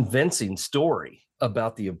convincing story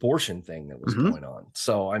about the abortion thing that was going on.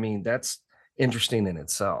 So, I mean, that's interesting in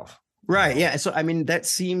itself. Right. Yeah. So, I mean, that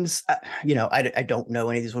seems, I don't know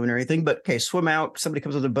any of these women or anything, but okay, swim out. Somebody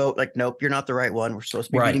comes with a boat, like, nope, you're not the right one. We're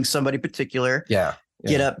supposed to be meeting somebody particular. Yeah.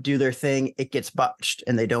 Get up, do their thing. It gets botched,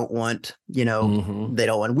 and they don't want, they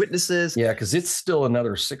don't want witnesses. Yeah, because it's still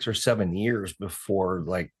another 6 or 7 years before,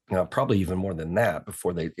 like, probably even more than that,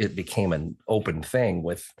 before it became an open thing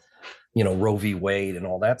with, Roe v. Wade and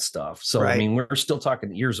all that stuff. So, I mean, we're still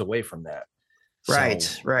talking years away from that.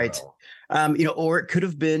 Right. Or it could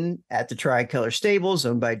have been at the Tricolor Stables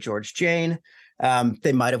owned by George Jane.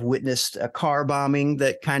 They might have witnessed a car bombing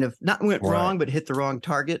that kind of not went wrong, but hit the wrong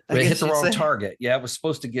target. It hit the wrong target. Yeah, it was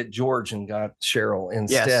supposed to get George and got Cheryl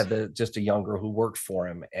instead, just a young girl who worked for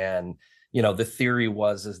him. And, the theory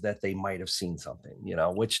is that they might have seen something,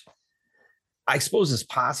 which I suppose is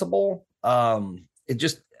possible.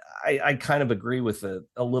 I kind of agree with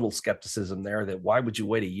a little skepticism there that why would you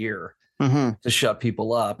wait a year to shut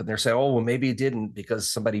people up? And they're saying, oh, well, maybe it didn't because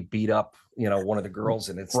somebody beat up, one of the girls.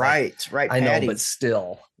 And it's right. I know, but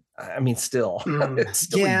still, it's still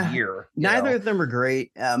a year. Neither of them are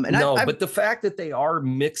great. But the fact that they are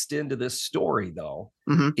mixed into this story, though,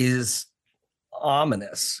 is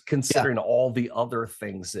ominous considering all the other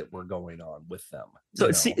things that were going on with them. So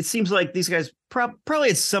it seems like these guys probably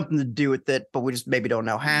had something to do with it, but we just maybe don't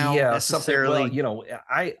know how necessarily.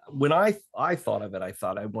 When I thought of it, I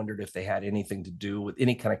wondered if they had anything to do with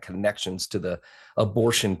any kind of connections to the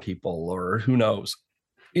abortion people or who knows.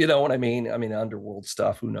 You know what I mean? Underworld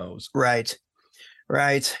stuff, who knows? Right.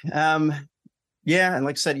 And like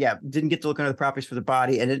I said, didn't get to look under the properties for the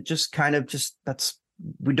body, and it just kind of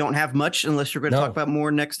we don't have much unless you're going to talk about more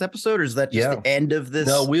next episode, or is that just the end of this?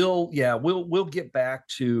 No, we'll get back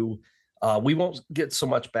to we won't get so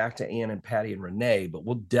much back to Anne and Patty and Renee, but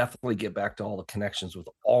we'll definitely get back to all the connections with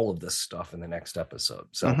all of this stuff in the next episode.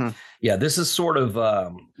 So this is sort of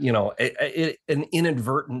an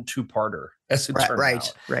inadvertent two-parter as it turned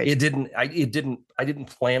out. Right. I didn't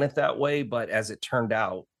plan it that way, but as it turned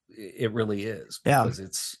out, it really is, because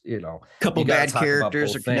it's couple bad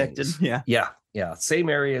characters are connected. Yeah. Same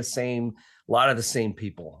area, a lot of the same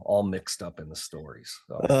people all mixed up in the stories.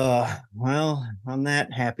 So. Well, on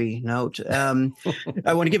that happy note,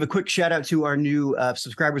 I want to give a quick shout out to our new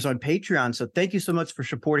subscribers on Patreon. So thank you so much for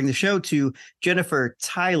supporting the show, to Jennifer,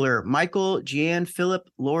 Tyler, Michael, Jeanne, Philip,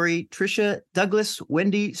 Lori, Trisha, Douglas,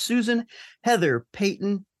 Wendy, Susan, Heather,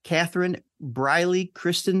 Peyton, Catherine, Briley,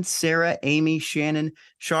 Kristen, Sarah, Amy, Shannon,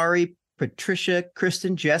 Shari, Patricia,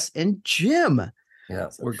 Kristen, Jess, and Jim. Yeah,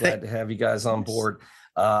 we're glad to have you guys on board.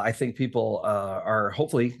 I think people are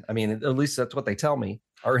hopefully, at least that's what they tell me,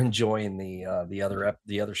 are enjoying the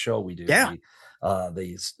other show we do. Yeah.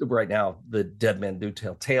 Right now, the Dead Men Do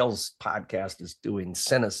Tell Tales podcast is doing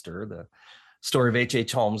Sinister, the story of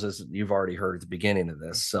H.H. Holmes, as you've already heard at the beginning of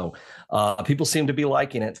this. So people seem to be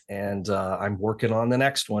liking it, and I'm working on the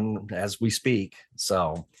next one as we speak.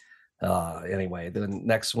 So anyway, the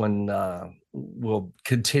next one will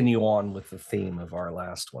continue on with the theme of our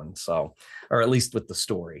last one. So, or at least with the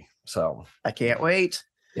story. So I can't wait.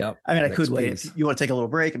 Yeah. I could wait. If you want to take a little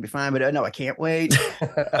break and be fine, but no, I can't wait.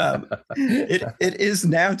 It is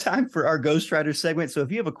now time for our Ghostwriter segment. So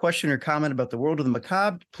if you have a question or comment about the world of the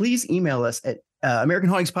macabre, please email us at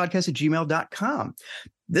AmericanHauntingspodcast@gmail.com.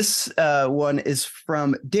 This one is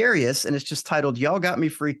from Darius, and it's just titled, "Y'all Got Me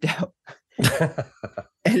Freaked Out."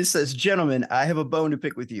 And it says, "Gentlemen, I have a bone to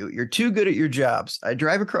pick with you. You're too good at your jobs. I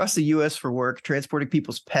drive across the U.S. for work, transporting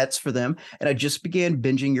people's pets for them, and I just began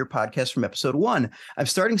binging your podcast from episode 1. I'm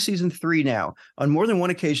starting season 3 now. On more than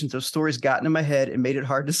one occasion, those stories got into my head and made it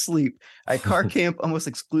hard to sleep. I car camp almost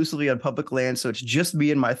exclusively on public land, so it's just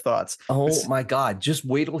me and my thoughts." Oh my God. Just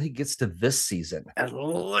wait till he gets to this season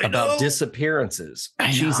about disappearances.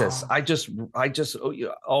 Jesus. I don't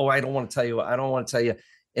want to tell you. I don't want to tell you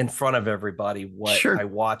in front of everybody what I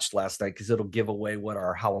watched last night, because it'll give away what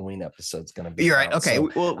our Halloween episode's going to be. You're right. Okay.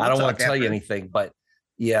 So I don't want to tell you anything, but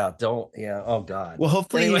oh God. Well,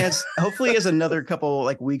 hopefully he has another couple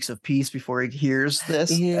weeks of peace before he hears this.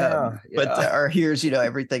 Or hears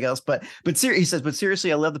everything else. But he says, "But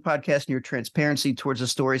seriously, I love the podcast and your transparency towards the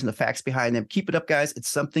stories and the facts behind them. Keep it up, guys. It's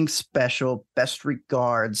something special. Best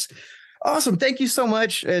regards." Awesome. Thank you so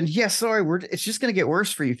much. And sorry, it's just going to get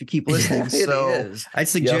worse for you if you keep listening. So I'd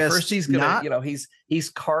suggest first he's going to,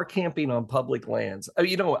 he's car camping on public lands.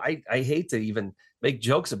 I hate to even make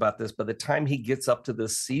jokes about this, but the time he gets up to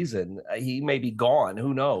this season, he may be gone.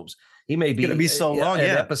 Who knows? He may be going to be so long.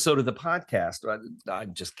 An episode of the podcast.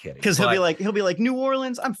 I'm just kidding. Because he'll be like New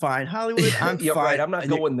Orleans. I'm fine. Hollywood. I'm fine. Right. I'm not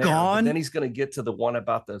going there. But then he's going to get to the one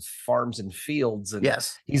about the farms and fields, and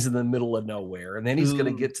he's in the middle of nowhere. And then he's going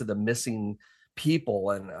to get to the missing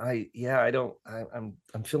people, and I'm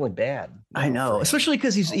feeling bad. I know, especially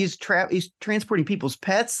because he's transporting people's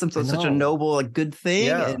pets. Such a noble, good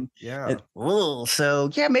thing.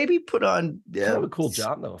 Maybe put on kind of a cool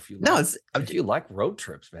job though. If you like road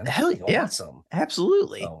trips, man, hell yeah, awesome,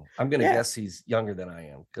 absolutely. So I'm gonna guess he's younger than I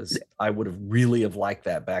am, because I would have really liked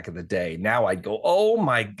that back in the day. Now I'd go, oh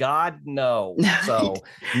my God, no. So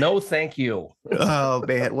no, thank you. Oh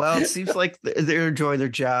man, well, it seems like they're enjoying their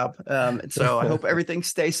job. So I hope everything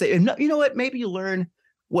stays safe. And you know what? Maybe you learn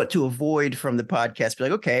what to avoid from the podcast. Be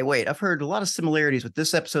like, okay, wait, I've heard a lot of similarities with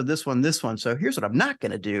this episode, this one. So here's what I'm not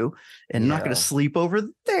going to do. And I'm not going to sleep over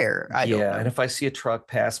there. I don't know. And if I see a truck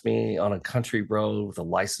pass me on a country road with a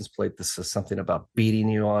license plate that says something about beating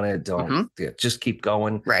you on it, just keep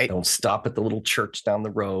going. Right. Don't stop at the little church down the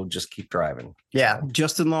road. Just keep driving. Yeah.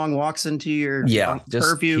 Justin Long walks into your just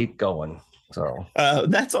purview. Keep going. So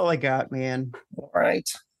that's all I got, man. All right.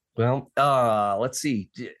 Well, let's see.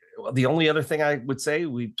 The only other thing I would say,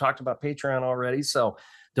 we've talked about Patreon already. So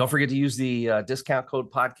don't forget to use the discount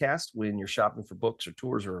code podcast when you're shopping for books or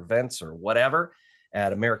tours or events or whatever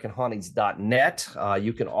at AmericanHauntings.net.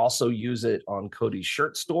 You can also use it on Cody's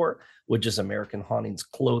shirt store, which is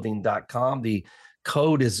AmericanHauntingsClothing.com. The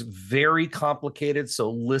code is very complicated,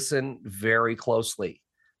 so listen very closely.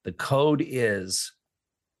 The code is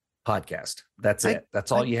podcast. That's it.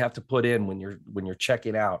 That's all you have to put in when you're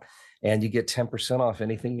checking out. And you get 10% off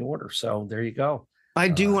anything you order. So there you go. I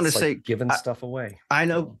do want to say, giving stuff away. I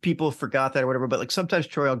know people forgot that or whatever, but like sometimes,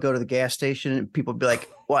 Troy, I'll go to the gas station and people be like,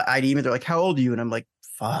 "What?" They're like, "How old are you?" And I'm like,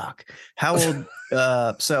 "Fuck, how old?"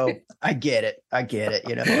 So I get it.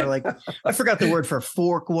 You know, or like I forgot the word for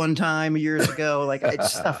fork one time years ago. Like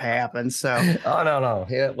stuff happens. So no.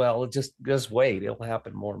 Yeah, well, just wait. It'll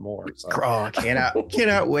happen more and more. So.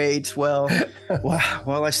 Cannot wait. Well,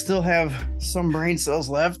 I still have some brain cells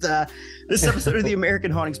left. This episode of the American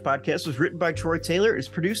Hauntings podcast was written by Troy Taylor. It's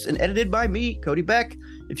produced and edited by me, Cody Beck.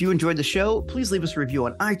 If you enjoyed the show, please leave us a review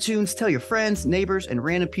on iTunes. Tell your friends, neighbors, and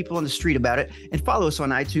random people on the street about it. And follow us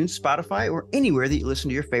on iTunes, Spotify, or anywhere that you listen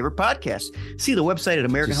to your favorite podcasts. See the website at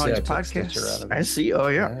American Hauntings Podcast. I see. Oh,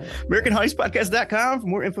 yeah. AmericanHauntingsPodcast.com for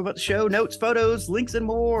more info about the show, notes, photos, links, and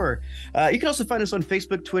more. You can also find us on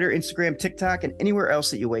Facebook, Twitter, Instagram, TikTok, and anywhere else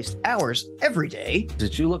that you waste hours every day.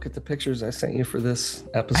 Did you look at the pictures I sent you for this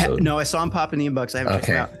episode? No, I saw them pop in the inbox. I haven't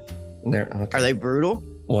checked them out. Are they brutal?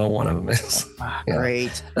 Well, one of them is.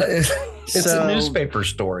 Great. It's a newspaper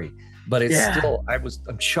story, but it's still,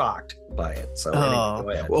 I'm shocked by it. So anyway, go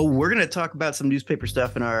ahead. Well, we're going to talk about some newspaper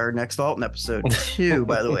stuff in our next Alton episode too,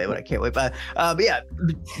 by the way, but I can't wait. But yeah,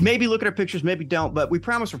 maybe look at our pictures, maybe don't, but we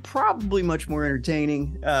promise we're probably much more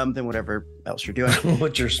entertaining than whatever else you're doing.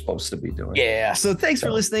 What you're supposed to be doing. Yeah. So thanks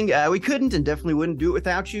for listening. We couldn't and definitely wouldn't do it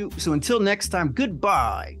without you. So until next time,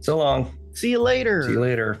 goodbye. So long. See you later. See you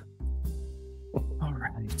later. All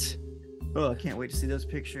right. Oh, I can't wait to see those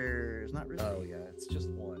pictures. Not really. Oh, yeah. It's just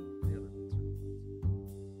one.